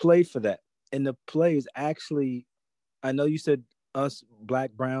 there's a play for that. And the play is actually, I know you said us,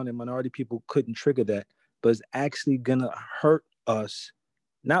 black, brown, and minority people couldn't trigger that, but it's actually going to hurt us,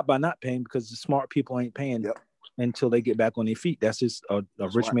 not by not paying, because the smart people ain't paying until they get back on their feet. That's just a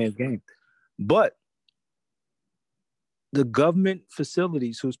rich man's game. But the government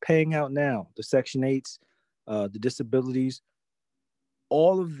facilities who's paying out now, the Section 8s, the disabilities,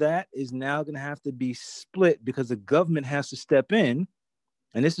 all of that is now going to have to be split because the government has to step in.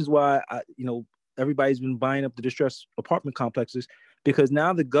 And this is why, everybody's been buying up the distressed apartment complexes, because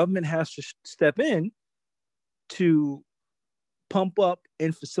now the government has to step in to pump up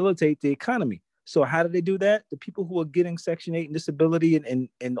and facilitate the economy. So how do they do that? The people who are getting Section 8 and disability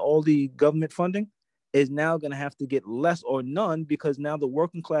and all the government funding is now going to have to get less or none, because now the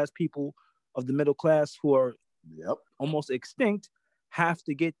working class people of the middle class who are almost extinct have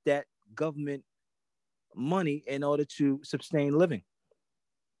to get that government money in order to sustain living.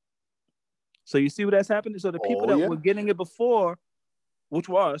 So you see what that's happening? So the people that were getting it before, which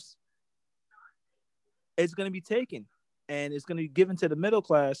was, it's going to be taken and it's going to be given to the middle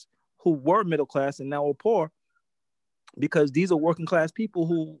class who were middle class and now are poor, because these are working class people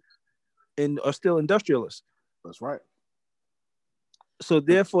who are still industrialists. That's right. So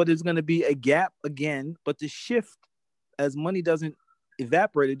therefore, there's going to be a gap again, but the shift, as money doesn't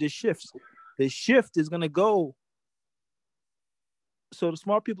evaporate, it just shifts. The shift is going to go. So the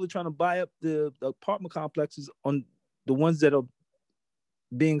smart people are trying to buy up the apartment complexes on the ones that are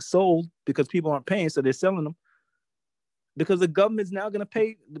being sold because people aren't paying, so they're selling them. Because the government's now going to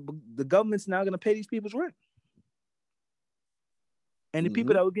pay. The government's now going to pay these people's rent. And the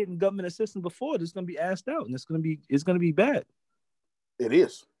people that were getting government assistance before, it's going to be asked out, and it's going to be bad. It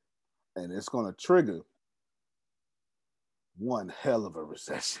is, and it's going to trigger one hell of a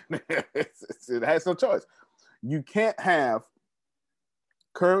recession. It has no choice. You can't have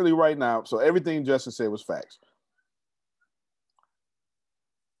currently right now. So everything Justin said was facts.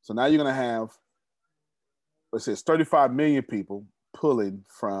 So now you're going to have, let's say, 35 million people pulling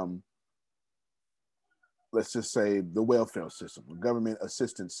from, let's just say, the welfare system, the government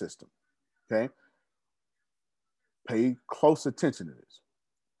assistance system. Okay. Pay close attention to this.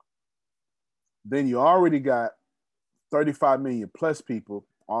 Then you already got 35 million plus people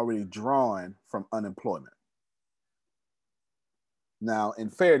already drawing from unemployment. Now, in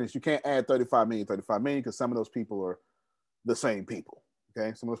fairness, you can't add 35 million because some of those people are the same people.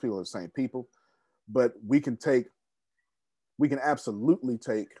 Okay. Some of those people are the same people, but we can absolutely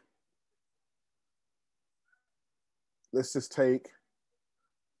take, let's just take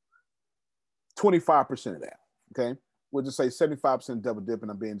 25% of that. Okay. We'll just say 75% double dip,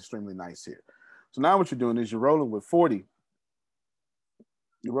 and I'm being extremely nice here. So now what you're doing is you're rolling with 40.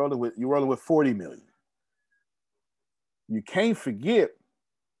 You're rolling with 40 million. You can't forget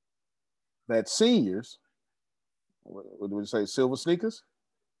that seniors, what do we say, silver sneakers?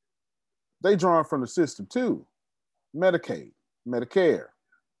 They draw from the system too. Medicaid, Medicare.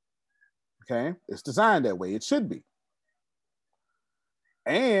 Okay. It's designed that way. It should be.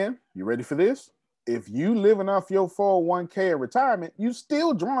 And you ready for this? If you living off your 401k in retirement, you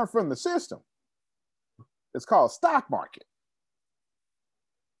still drawing from the system. It's called stock market.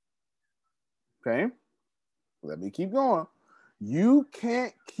 Okay. Let me keep going. You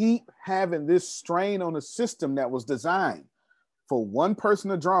can't keep having this strain on a system that was designed for one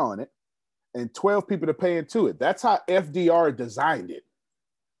person to draw on it and 12 people to pay into it. That's how FDR designed it.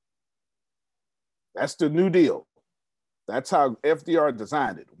 That's the New Deal. That's how FDR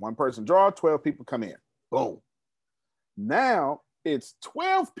designed it. One person draw, 12 people come in. Boom. Now it's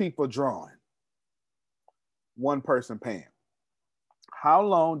 12 people drawing, one person paying. How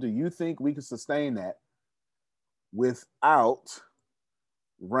long do you think we can sustain that without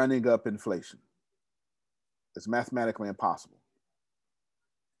running up inflation? It's mathematically impossible.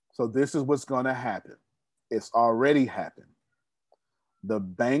 So this is what's going to happen. It's already happened. The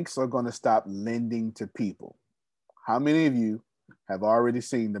banks are going to stop lending to people. How many of you have already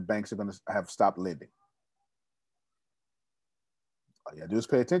seen the banks are going to have stopped lending? All you gotta do is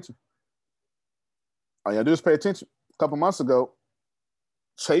pay attention. All you gotta do is pay attention. A couple months ago,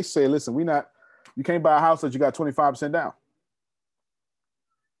 Chase said, listen, you can't buy a house that you got 25% down.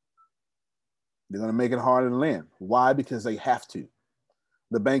 They're going to make it harder to lend. Why? Because they have to.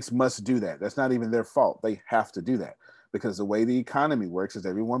 The banks must do that. That's not even their fault. They have to do that because the way the economy works is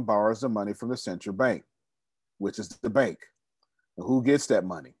everyone borrows the money from the central bank, which is the bank. And who gets that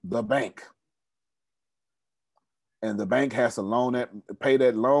money? The bank. And the bank has to pay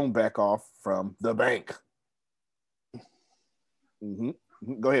that loan back off from the bank.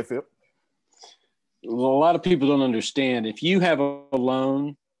 Go ahead, Phil. Well, a lot of people don't understand. If you have a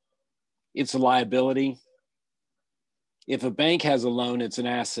loan, it's a liability. If a bank has a loan, it's an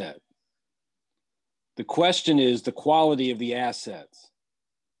asset. The question is the quality of the assets.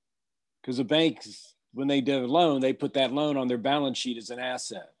 Because the banks, when they do a loan, they put that loan on their balance sheet as an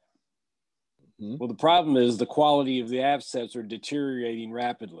asset. Well, the problem is the quality of the assets are deteriorating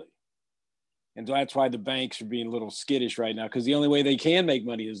rapidly. And that's why the banks are being a little skittish right now, because the only way they can make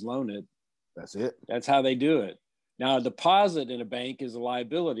money is loan it. That's it. That's how they do it. Now, a deposit in a bank is a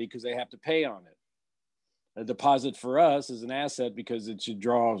liability because they have to pay on it. A deposit for us is an asset because it should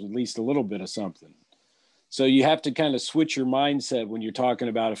draw at least a little bit of something. So you have to kind of switch your mindset when you're talking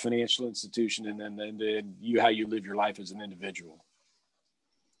about a financial institution, and then how you live your life as an individual.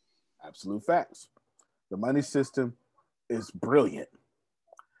 Absolute facts. The money system is brilliant.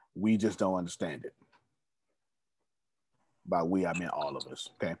 We just don't understand it. By we, I meant all of us.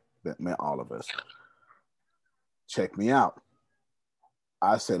 Okay, that meant all of us. Check me out.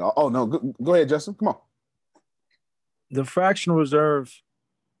 I said, "Oh no, go ahead, Justin. Come on." The fractional reserve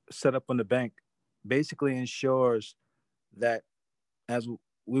set up on the bank basically ensures that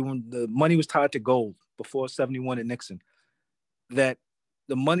when the money was tied to gold before 71 at Nixon, that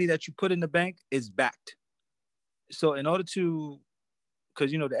the money that you put in the bank is backed. So in order to,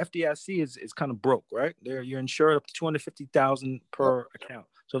 because the FDIC is kind of broke, right? You're insured up to $250,000 per account.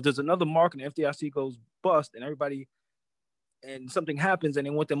 So if there's another mark and the FDIC goes bust and something happens and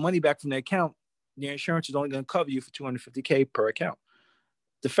they want their money back from their account, the insurance is only going to cover you for $250K per account.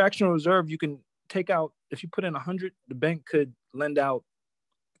 The fractional reserve, you can take out, if you put in 100, the bank could lend out,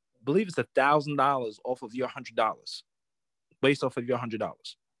 I believe it's $1,000 off of your $100, based off of your $100,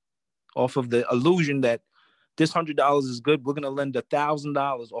 off of the illusion that this $100 is good. We're going to lend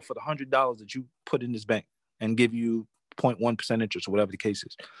 $1,000 off of the $100 that you put in this bank and give you 0.1% interest or whatever the case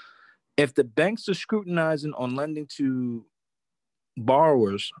is. If the banks are scrutinizing on lending to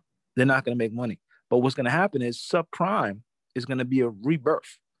borrowers, they're not going to make money. But what's going to happen is subprime is going to be a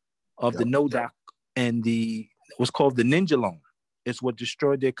rebirth of the no-doc and what's called the ninja loan. It's what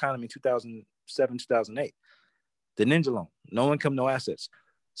destroyed the economy in 2007, 2008. The ninja loan, no income, no assets.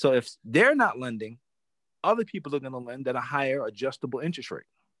 So if they're not lending, other people are going to lend at a higher adjustable interest rate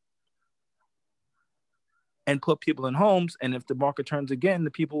and put people in homes. And if the market turns again,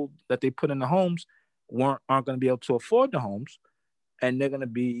 the people that they put in the homes aren't going to be able to afford the homes, and they're going to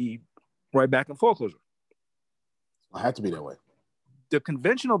be right back in foreclosure. I have to be that way. The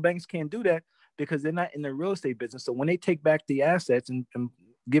conventional banks can't do that because they're not in the real estate business. So when they take back the assets and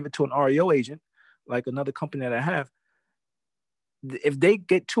give it to an REO agent, like another company that I have, if they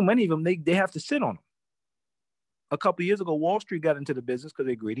get too many of them, they have to sit on them. A couple of years ago, Wall Street got into the business because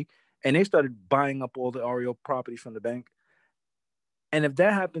they're greedy, and they started buying up all the REO properties from the bank. And if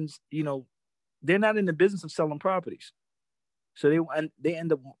that happens, they're not in the business of selling properties. So they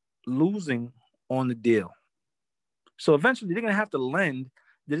end up losing on the deal. So eventually they're going to have to lend.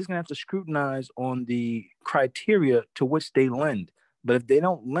 They're just going to have to scrutinize on the criteria to which they lend. But if they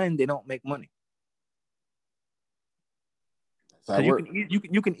don't lend, they don't make money. So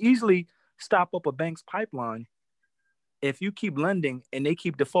you can easily stop up a bank's pipeline if you keep lending and they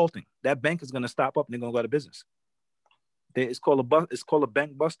keep defaulting. That bank is going to stop up and they're going to go out of business. It's called a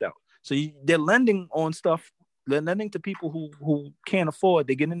bank bust out. So they're lending on stuff. They're lending to people who can't afford.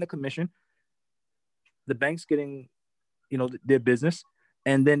 They get in the commission. The bank's getting, their business,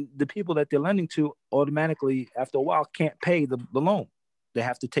 and then the people that they're lending to automatically, after a while, can't pay the loan. They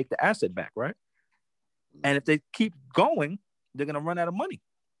have to take the asset back, right? And if they keep going, they're going to run out of money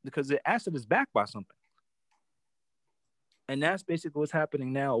because the asset is backed by something. And that's basically what's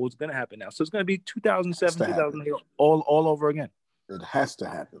happening now, or what's going to happen now. So it's going to be 2007, 2008, all over again. It has to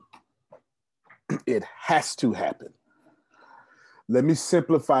happen. It has to happen. Let me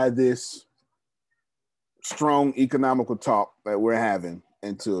simplify this strong economical talk that we're having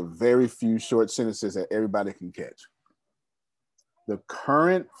into a very few short sentences that everybody can catch. The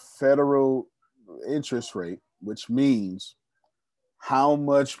current federal interest rate, which means how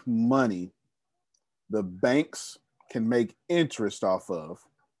much money the banks can make interest off of,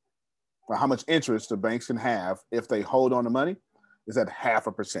 or how much interest the banks can have if they hold on to money, is at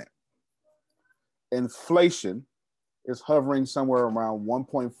 0.5%. Inflation is hovering somewhere around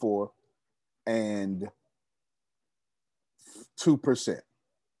 1.4 and 2%.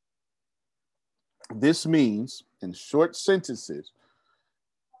 This means, in short sentences,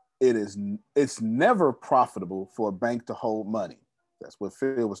 it's never profitable for a bank to hold money. That's what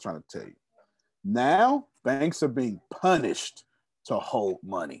Phil was trying to tell you. Now, banks are being punished to hold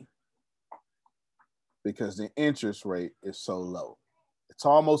money because the interest rate is so low. It's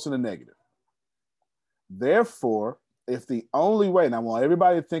almost in the negative. Therefore, if the only way, and I want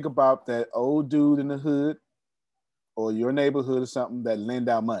everybody to think about that old dude in the hood or your neighborhood or something that lend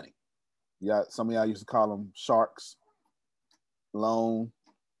out money. Some of y'all used to call them sharks, loan.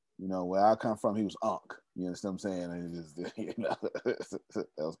 Where I come from, he was Unc. You understand what I'm saying? That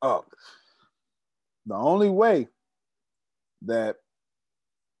was Unc. The only way that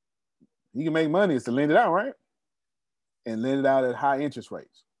he can make money is to lend it out, right? And lend it out at high interest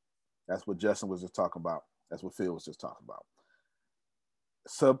rates. That's what Justin was just talking about. That's what Phil was just talking about.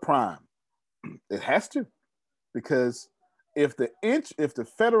 Subprime. It has to, because if the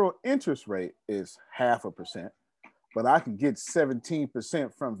federal interest rate is 0.5%, but I can get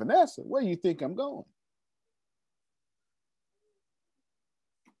 17% from Vanessa, where do you think I'm going?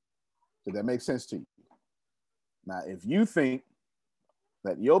 Does that make sense to you? Now, if you think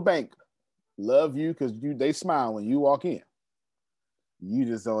that your bank love you because they smile when you walk in, you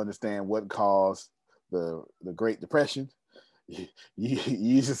just don't understand what caused the Great Depression.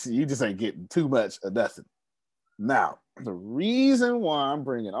 You just ain't getting too much of nothing. Now, the reason why I'm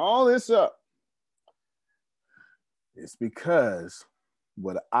bringing all this up is because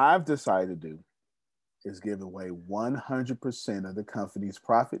what I've decided to do is give away 100% of the company's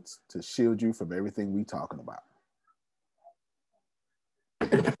profits to shield you from everything we talking about.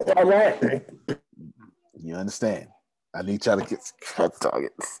 All right. You understand? I need y'all to get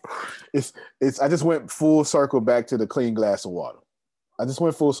targets. It's. I just went full circle back to the clean glass of water. I just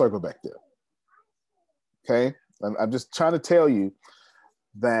went full circle back there. Okay, I'm just trying to tell you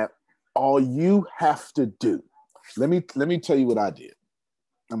that all you have to do. Let me tell you what I did.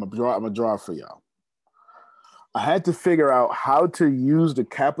 I'm gonna draw for y'all. I had to figure out how to use the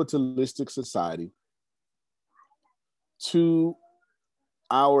capitalistic society to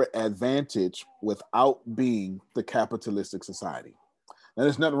our advantage without being the capitalistic society. Now,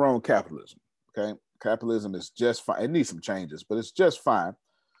 there's nothing wrong with capitalism, okay? Capitalism is just fine. It needs some changes, but it's just fine.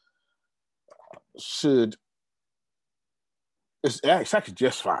 It's actually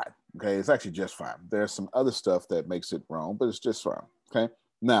just fine, okay? It's actually just fine. There's some other stuff that makes it wrong, but it's just fine, okay?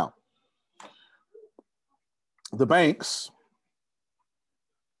 Now, the banks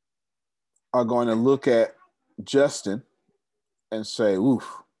are going to look at Justin and say,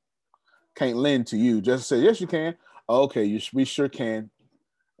 oof, can't lend to you. Just say, yes, you can. Okay, we sure can.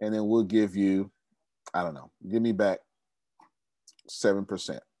 And then we'll give you, I don't know, give me back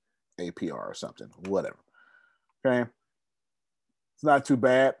 7% APR or something, whatever. Okay. It's not too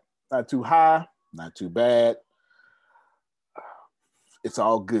bad, not too high, not too bad. It's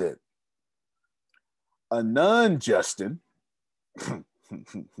all good. A non-Justin, I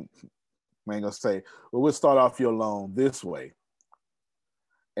ain't gonna say, well, we'll start off your loan this way.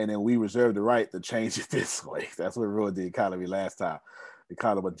 And then we reserve the right to change it this way. That's what ruined the economy last time. They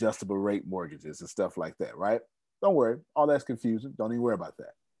call them adjustable rate mortgages and stuff like that, right? Don't worry. All that's confusing. Don't even worry about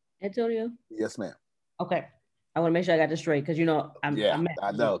that. Antonio? Yes, ma'am. Okay. I want to make sure I got this straight because,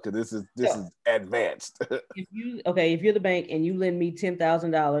 I know, because this is advanced. if you're the bank and you lend me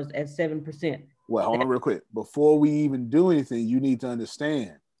 $10,000 at 7%. Well, hold on real quick. Before we even do anything, you need to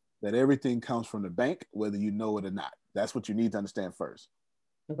understand that everything comes from the bank, whether you know it or not. That's what you need to understand first.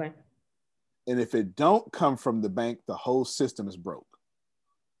 Okay. And if it don't come from the bank, the whole system is broke.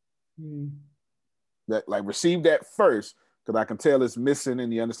 That, receive that first, because I can tell it's missing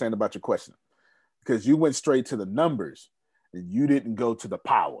and you understand about your question. Because you went straight to the numbers and you didn't go to the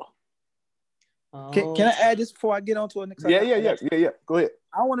power. Can I add this before I get on to it next? Yeah. Go ahead.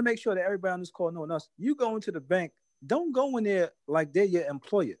 I want to make sure that everybody on this call knows us. You go into the bank, don't go in there like they're your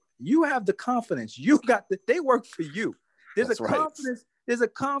employer. You have the confidence. They work for you. There's confidence. There's a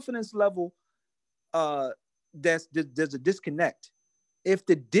confidence level. There's a disconnect. If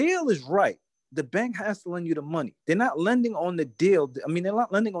the deal is right, the bank has to lend you the money. They're not lending on the deal. I mean, they're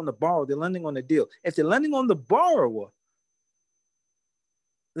not lending on the borrower. They're lending on the deal. If they're lending on the borrower,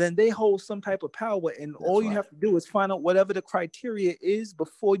 then they hold some type of power. And all you have to do is find out whatever the criteria is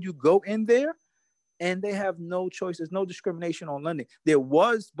before you go in there. And they have no choice. There's no discrimination on lending. There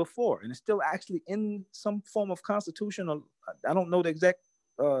was before, and it's still actually in some form of constitution. Or I don't know the exact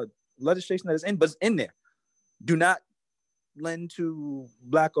legislation that is in, but it's in there. Do not lend to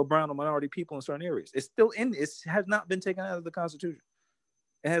Black or brown or minority people in certain areas. It's still in. It has not been taken out of the Constitution.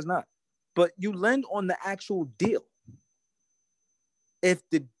 It has not. But you lend on the actual deal. If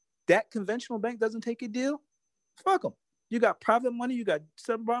that conventional bank doesn't take a deal, fuck them. You got private money, you got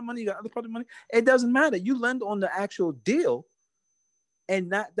sub-prime money, you got other private money. It doesn't matter. You lend on the actual deal and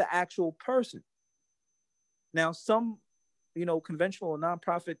not the actual person. Now, some, conventional or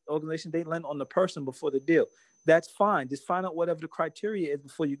nonprofit organizations, they lend on the person before the deal. That's fine. Just find out whatever the criteria is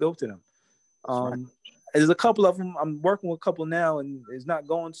before you go to them. Right. There's a couple of them. I'm working with a couple now, and it's not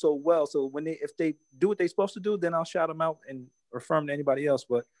going so well. So if they do what they're supposed to do, then I'll shout them out and refer them to anybody else.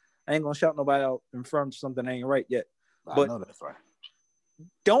 But I ain't gonna shout nobody out and refer them to something that ain't right yet. But I know that's right.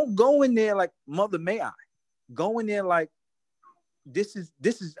 Don't go in there like Mother May I. Go in there like this is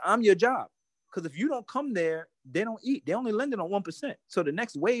I'm your job. Because if you don't come there, they don't eat. They only lend it on 1%. So the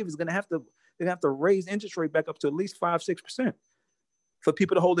next wave is gonna have to raise interest rate back up to at least 5-6% for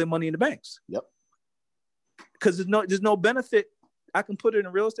people to hold their money in the banks. Yep. Because there's no benefit. I can put it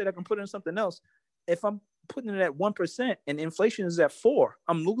in real estate. I can put it in something else. If I'm putting it at 1% and inflation is at 4%,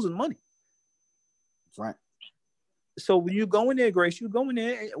 I'm losing money. That's right. So when you go in there, Grace, you go in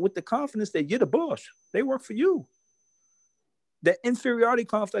there with the confidence that you're the boss. They work for you. That inferiority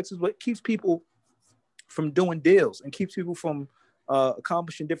complex is what keeps people from doing deals and keeps people from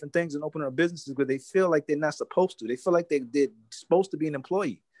accomplishing different things and opening up businesses because they feel like they're not supposed to. They feel like they're supposed to be an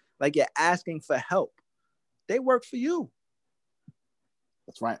employee, like you're asking for help. They work for you.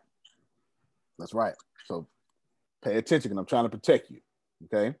 That's right. That's right. So pay attention, and I'm trying to protect you,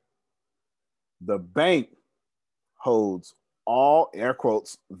 okay? The bank holds all, air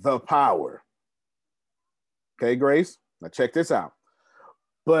quotes, the power. Okay, Grace? Now check this out.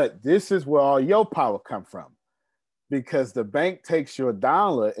 But this is where all your power come from, because the bank takes your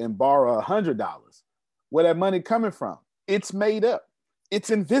dollar and borrow $100. Where that money coming from? It's made up. It's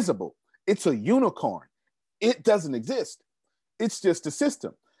invisible. It's a unicorn. It doesn't exist. It's just a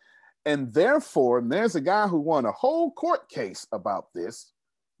system. And therefore, there's a guy who won a whole court case about this.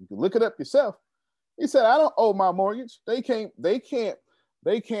 You can look it up yourself. He said, I don't owe my mortgage. They can't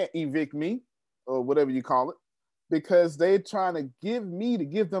evict me, or whatever you call it, because they're trying to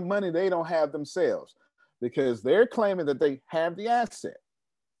give them money they don't have themselves, because they're claiming that they have the asset,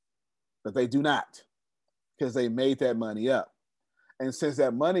 but they do not, because they made that money up. And since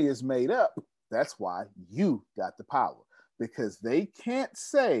that money is made up, that's why you got the power, because they can't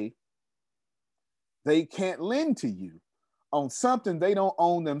say they can't lend to you on something they don't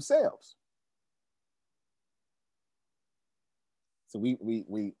own themselves. So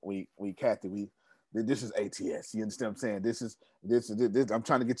Kathy, this is ATS. You understand what I'm saying? This is I'm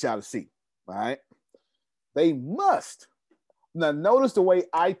trying to get y'all to see. All right. They must. Now notice the way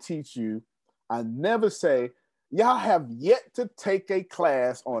I teach you. I never say, y'all have yet to take a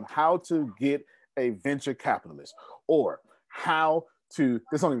class on how to get a venture capitalist, or how to,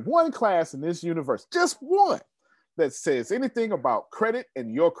 there's only one class in this universe, just one, that says anything about credit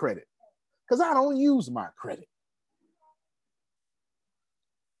and your credit. Because I don't use my credit.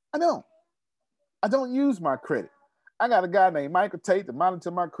 I don't use my credit. I got a guy named Michael Tate to monitor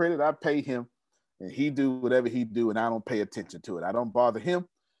my credit. I pay him and he do whatever he do, and I don't pay attention to it. I don't bother him.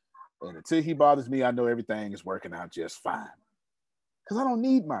 And until he bothers me, I know everything is working out just fine. Because I don't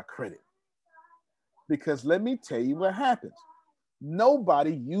need my credit. Because let me tell you what happens.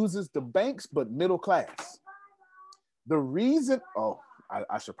 Nobody uses the banks but middle class. The reason,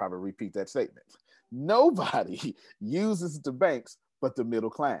 I should probably repeat that statement. Nobody uses the banks but the middle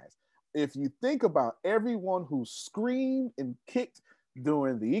class. If you think about everyone who screamed and kicked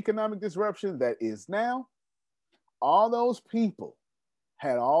during the economic disruption that is now, all those people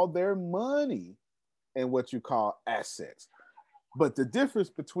had all their money in what you call assets. But the difference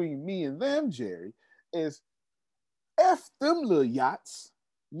between me and them, Jerry, is F them little yachts.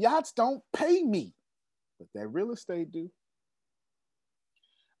 Yachts don't pay me, but that real estate do.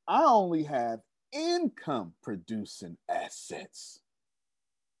 I only have income producing assets.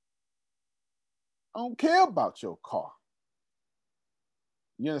 I don't care about your car.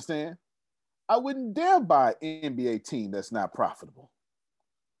 You understand? I wouldn't dare buy an NBA team that's not profitable.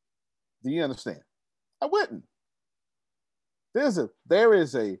 Do you understand? I wouldn't. There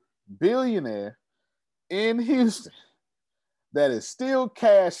is a billionaire in Houston that is still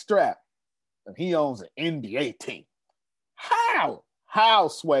cash strapped, and he owns an NBA team. How? How,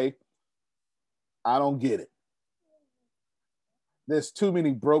 Sway? I don't get it. There's too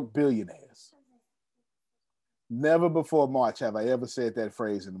many broke billionaires. Never before March have I ever said that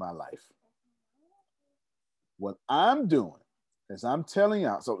phrase in my life. What I'm doing is I'm telling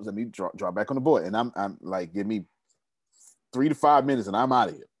y'all, so let me draw back on the board, and I'm like, give me 3 to 5 minutes and I'm out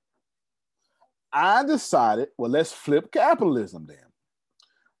of here. I decided, well, let's flip capitalism then.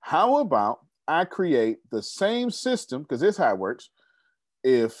 How about I create the same system, because this is how it works.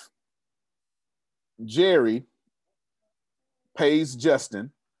 If Jerry pays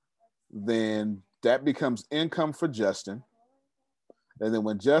Justin, then that becomes income for Justin. And then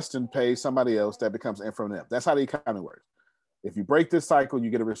when Justin pays somebody else, that becomes income from them. That's how the economy works. If you break this cycle,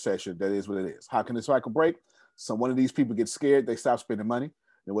 you get a recession. That is what it is. How can this cycle break? So one of these people gets scared, they stop spending money.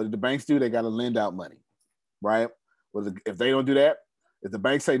 And what did the banks do? They got to lend out money, right? Well, if they don't do that, if the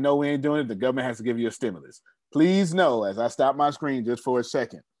banks say, no, we ain't doing it, the government has to give you a stimulus. Please know, as I stop my screen just for a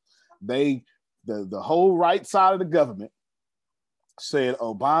second, the whole right side of the government said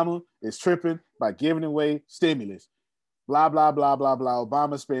Obama is tripping by giving away stimulus. Blah, blah, blah, blah, blah.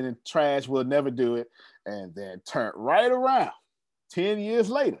 Obama spending trash, will never do it. And then turned right around 10 years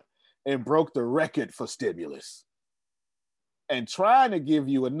later and broke the record for stimulus and trying to give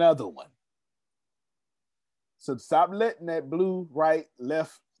you another one. So stop letting that blue, right,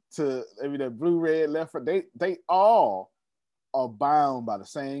 left to maybe that blue, red, left, right, they all are bound by the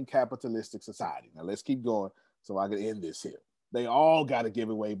same capitalistic society. Now let's keep going so I can end this here. They all got to give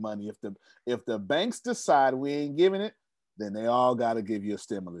away money. If the banks decide we ain't giving it, then they all got to give you a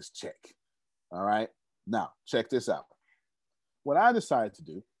stimulus check. All right. Now check this out. What I decided to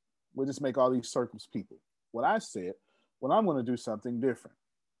do, we'll just make all these circles people. What I said, well, I'm going to do something different.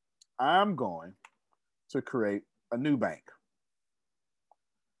 I'm going to create a new bank.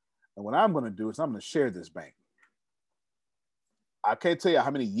 And what I'm going to do is I'm going to share this bank. I can't tell you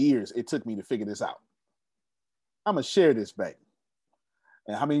how many years it took me to figure this out. I'm going to share this bank.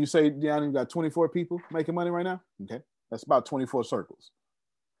 And how many you say, Deanna, you got 24 people making money right now? Okay. That's about 24 circles.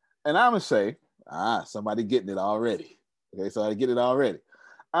 And I'm going to say, somebody getting it already. Okay, so I get it already.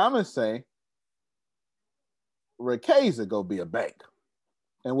 I'm going to say, Ricasa go be a bank.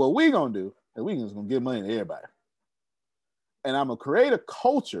 And what we going to do is we just going to give money to everybody. And I'm going to create a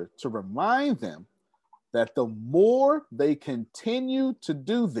culture to remind them that the more they continue to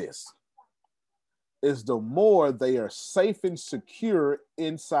do this, is the more they are safe and secure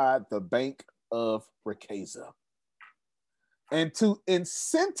inside the Bank of Ricasa. And to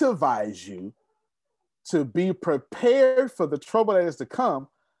incentivize you to be prepared for the trouble that is to come,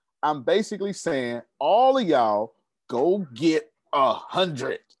 I'm basically saying, all of y'all go get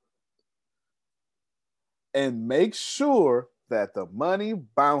 100 and make sure that the money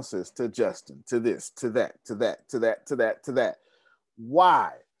bounces to Justin, to this, to that, to that, to that, to that, to that.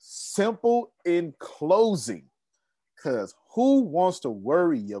 Why? Simple in closing, because who wants to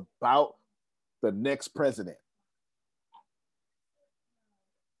worry about the next president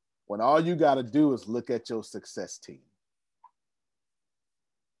when all you got to do is look at your success team?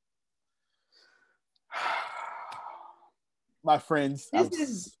 My friends,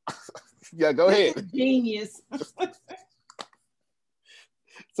 yeah, go ahead. Genius.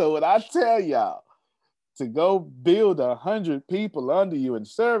 So when I tell y'all to go build 100 people under you and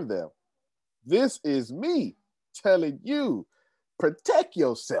serve them, this is me telling you, protect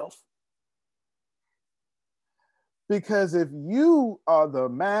yourself. Because if you are the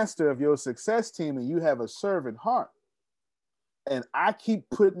master of your success team and you have a servant heart, and I keep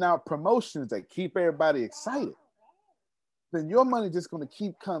putting out promotions that keep everybody excited, then your money just going to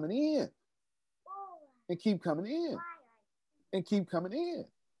keep coming in and keep coming in and keep coming in.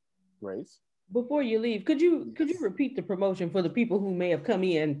 Grace? Before you leave, could you repeat the promotion for the people who may have come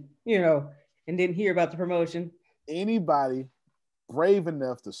in, and didn't hear about the promotion? Anybody brave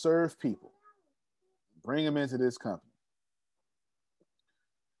enough to serve people, bring them into this company.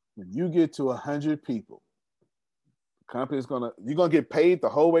 When you get to 100 people, the company's you're gonna get paid the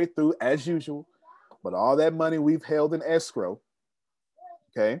whole way through as usual, but all that money we've held in escrow,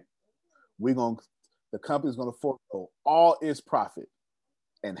 okay, the company's gonna forego all its profit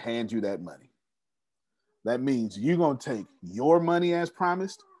and hand you that money. That means you're going to take your money as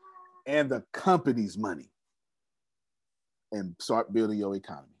promised and the company's money and start building your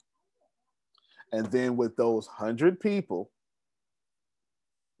economy. And then with those 100 people,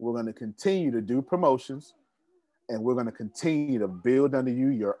 we're going to continue to do promotions and we're going to continue to build under you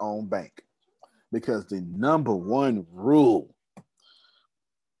your own bank. Because the number one rule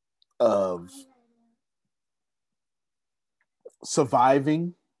of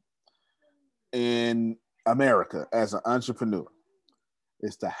surviving in America as an entrepreneur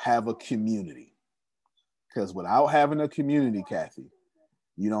is to have a community. Because without having a community, Kathy,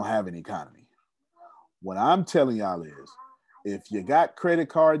 you don't have an economy. What I'm telling y'all is, if you got credit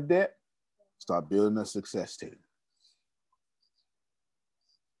card debt, start building a success team.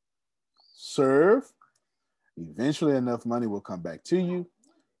 Serve. Eventually enough money will come back to you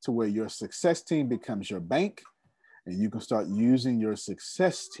to where your success team becomes your bank, and you can start using your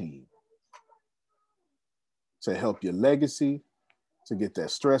success team to help your legacy, to get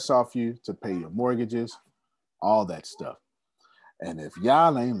that stress off you, to pay your mortgages, all that stuff. And if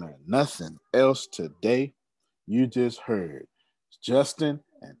y'all ain't learned nothing else today, you just heard Justin,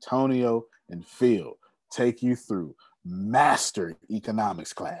 Antonio, and Phil take you through master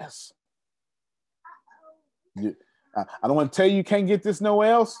economics class. I don't want to tell you can't get this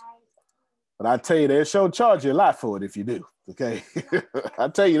nowhere else, but I tell you, they'll sure charge you a lot for it if you do, okay? I'll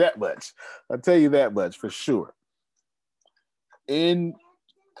tell you that much. I'll tell you that much for sure. In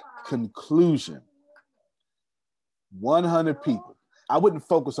conclusion, 100 people. I wouldn't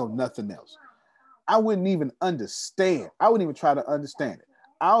focus on nothing else. I wouldn't even understand. I wouldn't even try to understand it.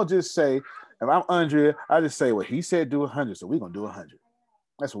 I'll just say, if I'm Andrea, I just say, well, he said do 100, so we're going to do 100.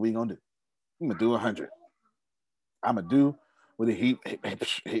 That's what we're going to do. I'm going to do 100. I'm going to do what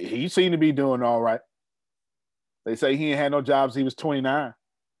he seemed to be doing all right. They say he ain't had no jobs. He was 29.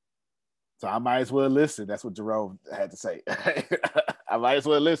 So I might as well listen. That's what Jerome had to say. I might as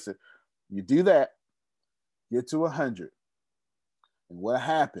well listen. You do that, get to 100. And what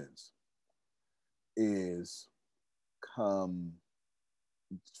happens is come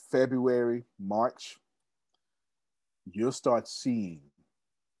February, March, you'll start seeing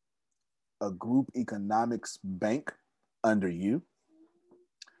a group economics bank under you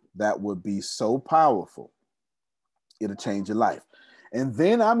that would be so powerful, it'll change your life. And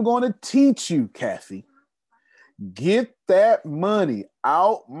then I'm going to teach you, Kathy, get that money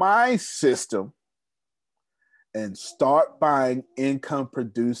out my system and start buying income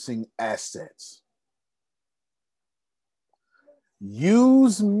producing assets.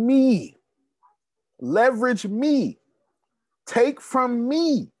 Use me, leverage me, take from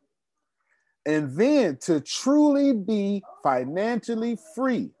me, and then to truly be financially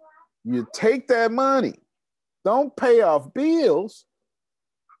free, you take that money, don't pay off bills,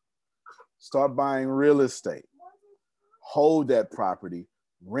 start buying real estate, hold that property,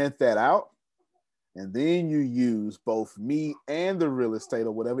 rent that out, and then you use both me and the real estate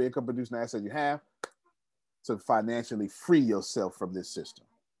or whatever income producing asset you have to financially free yourself from this system.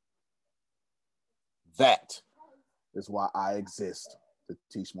 That is why I exist, to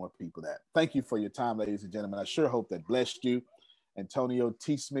teach more people that. Thank you for your time, ladies and gentlemen. I sure hope that blessed you. Antonio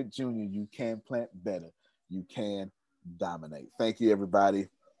T. Smith Jr., you can plant better. You can dominate. Thank you, everybody.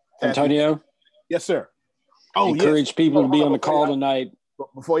 Antonio? Kathy? Yes, sir. Oh, encourage people to be on the call tonight.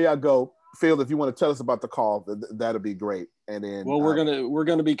 Before y'all go, Phil, if you want to tell us about the call, that'll be great. And then, well, we're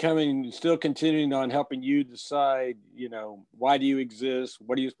gonna be still continuing on helping you decide. Why do you exist?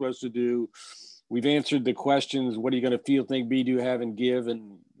 What are you supposed to do? We've answered the questions. What are you going to feel, think, be, do, have, and give?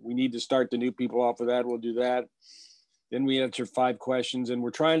 And we need to start the new people off of that. We'll do that. Then we answer 5 questions, and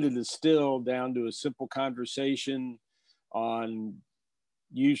we're trying to distill down to a simple conversation on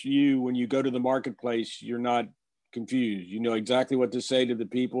you. When you go to the marketplace, you're not confused. You know exactly what to say to the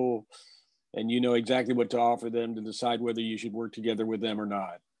people, and you know exactly what to offer them to decide whether you should work together with them or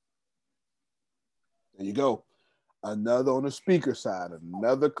not. There you go. Another on the speaker side,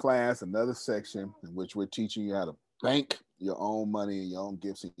 another class, another section in which we're teaching you how to bank your own money, your own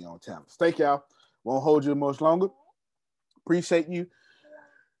gifts, and your own talents. Thank y'all. Won't hold you much longer. Appreciate you.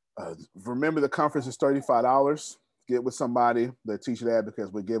 Remember, the conference is $35. Get with somebody that teach you that,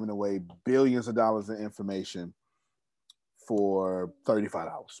 because we're giving away billions of dollars in information for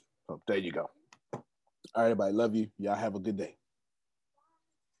 $35. So there you go. All right, everybody. Love you. Y'all have a good day.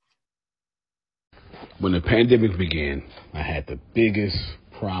 When the pandemic began, I had the biggest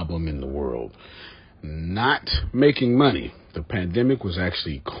problem in the world. Not making money. The pandemic was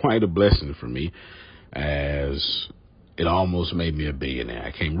actually quite a blessing for me, as it almost made me a billionaire.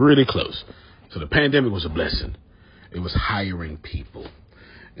 I came really close. So the pandemic was a blessing. It was hiring people.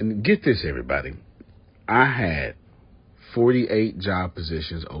 And get this, everybody. I had 48 job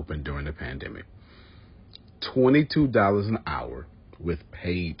positions open during the pandemic. $22 an hour with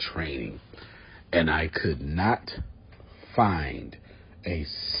paid training. And I could not find a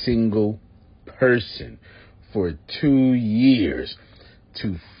single person for 2 years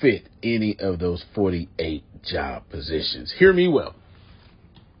to fit any of those 48 job positions. Hear me well.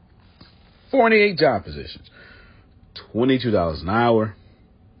 48 job positions, $22 an hour,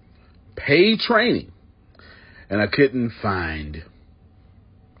 paid training. And I couldn't find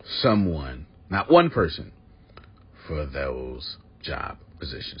someone, not one person, for those job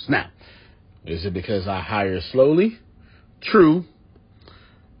positions. Now, is it because I hire slowly? True.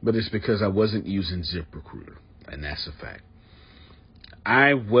 But it's because I wasn't using ZipRecruiter. And that's a fact.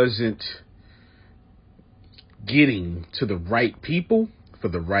 I wasn't getting to the right people for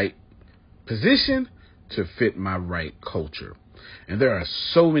the right position to fit my right culture. And there are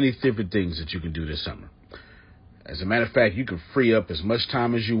so many different things that you can do this summer. As a matter of fact, you can free up as much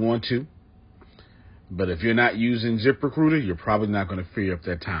time as you want to. But if you're not using ZipRecruiter, you're probably not going to free up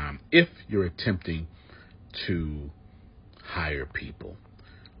that time if you're attempting to hire people.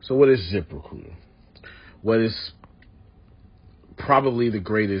 So what is ZipRecruiter? What is probably the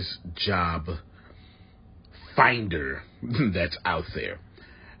greatest job finder that's out there.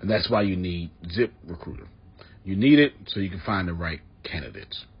 And that's why you need ZipRecruiter. You need it so you can find the right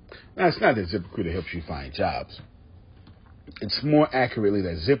candidates. Now, it's not that ZipRecruiter helps you find jobs. It's more accurately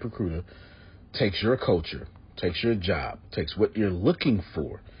that ZipRecruiter takes your culture, takes your job, takes what you're looking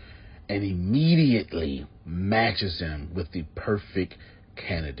for, and immediately matches them with the perfect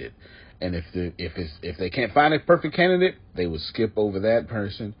candidate. And if they can't find a perfect candidate, they will skip over that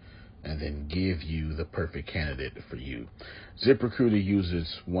person and then give you the perfect candidate for you. ZipRecruiter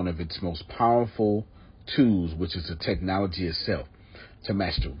uses one of its most powerful tools, which is the technology itself, to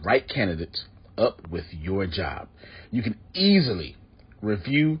match the right candidates up with your job. You can easily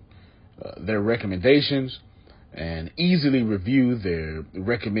review their recommendations and easily review their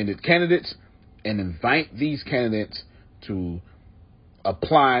recommended candidates and invite these candidates to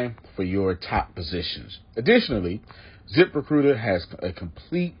apply for your top positions. Additionally, ZipRecruiter has a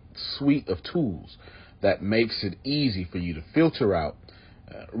complete suite of tools that makes it easy for you to filter out,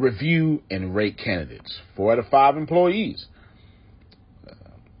 review, and rate candidates. 4 out of 5 employees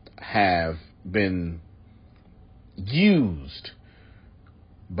have been used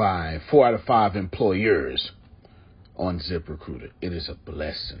by 4 out of 5 employers on ZipRecruiter. It is a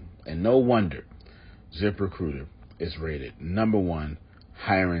blessing. And no wonder ZipRecruiter is rated #1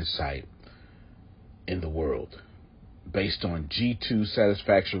 hiring site in the world based on G2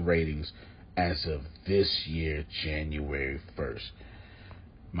 satisfaction ratings as of this year, January 1st.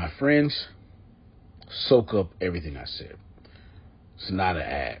 My friends, soak up everything I said. It's not an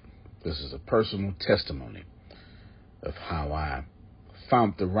ad. This is a personal testimony of how I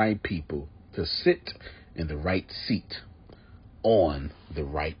found the right people to sit in the right seat on the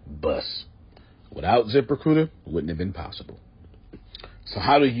right bus. Without ZipRecruiter, it wouldn't have been possible. So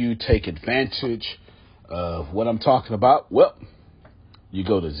how do you take advantage of what I'm talking about? Well, you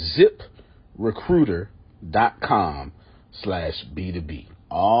go to ZipRecruiter.com/B2B.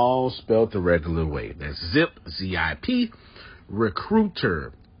 All spelled the regular way. That's Zip, Z-I-P,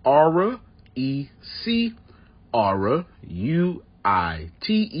 Recruiter, RECRUITER,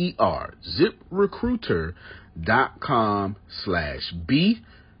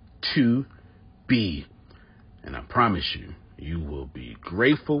 ZipRecruiter.com/B2B. And I promise you, you will be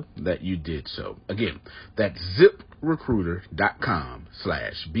grateful that you did so. Again, that's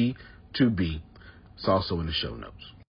ZipRecruiter.com/B2B. It's also in the show notes.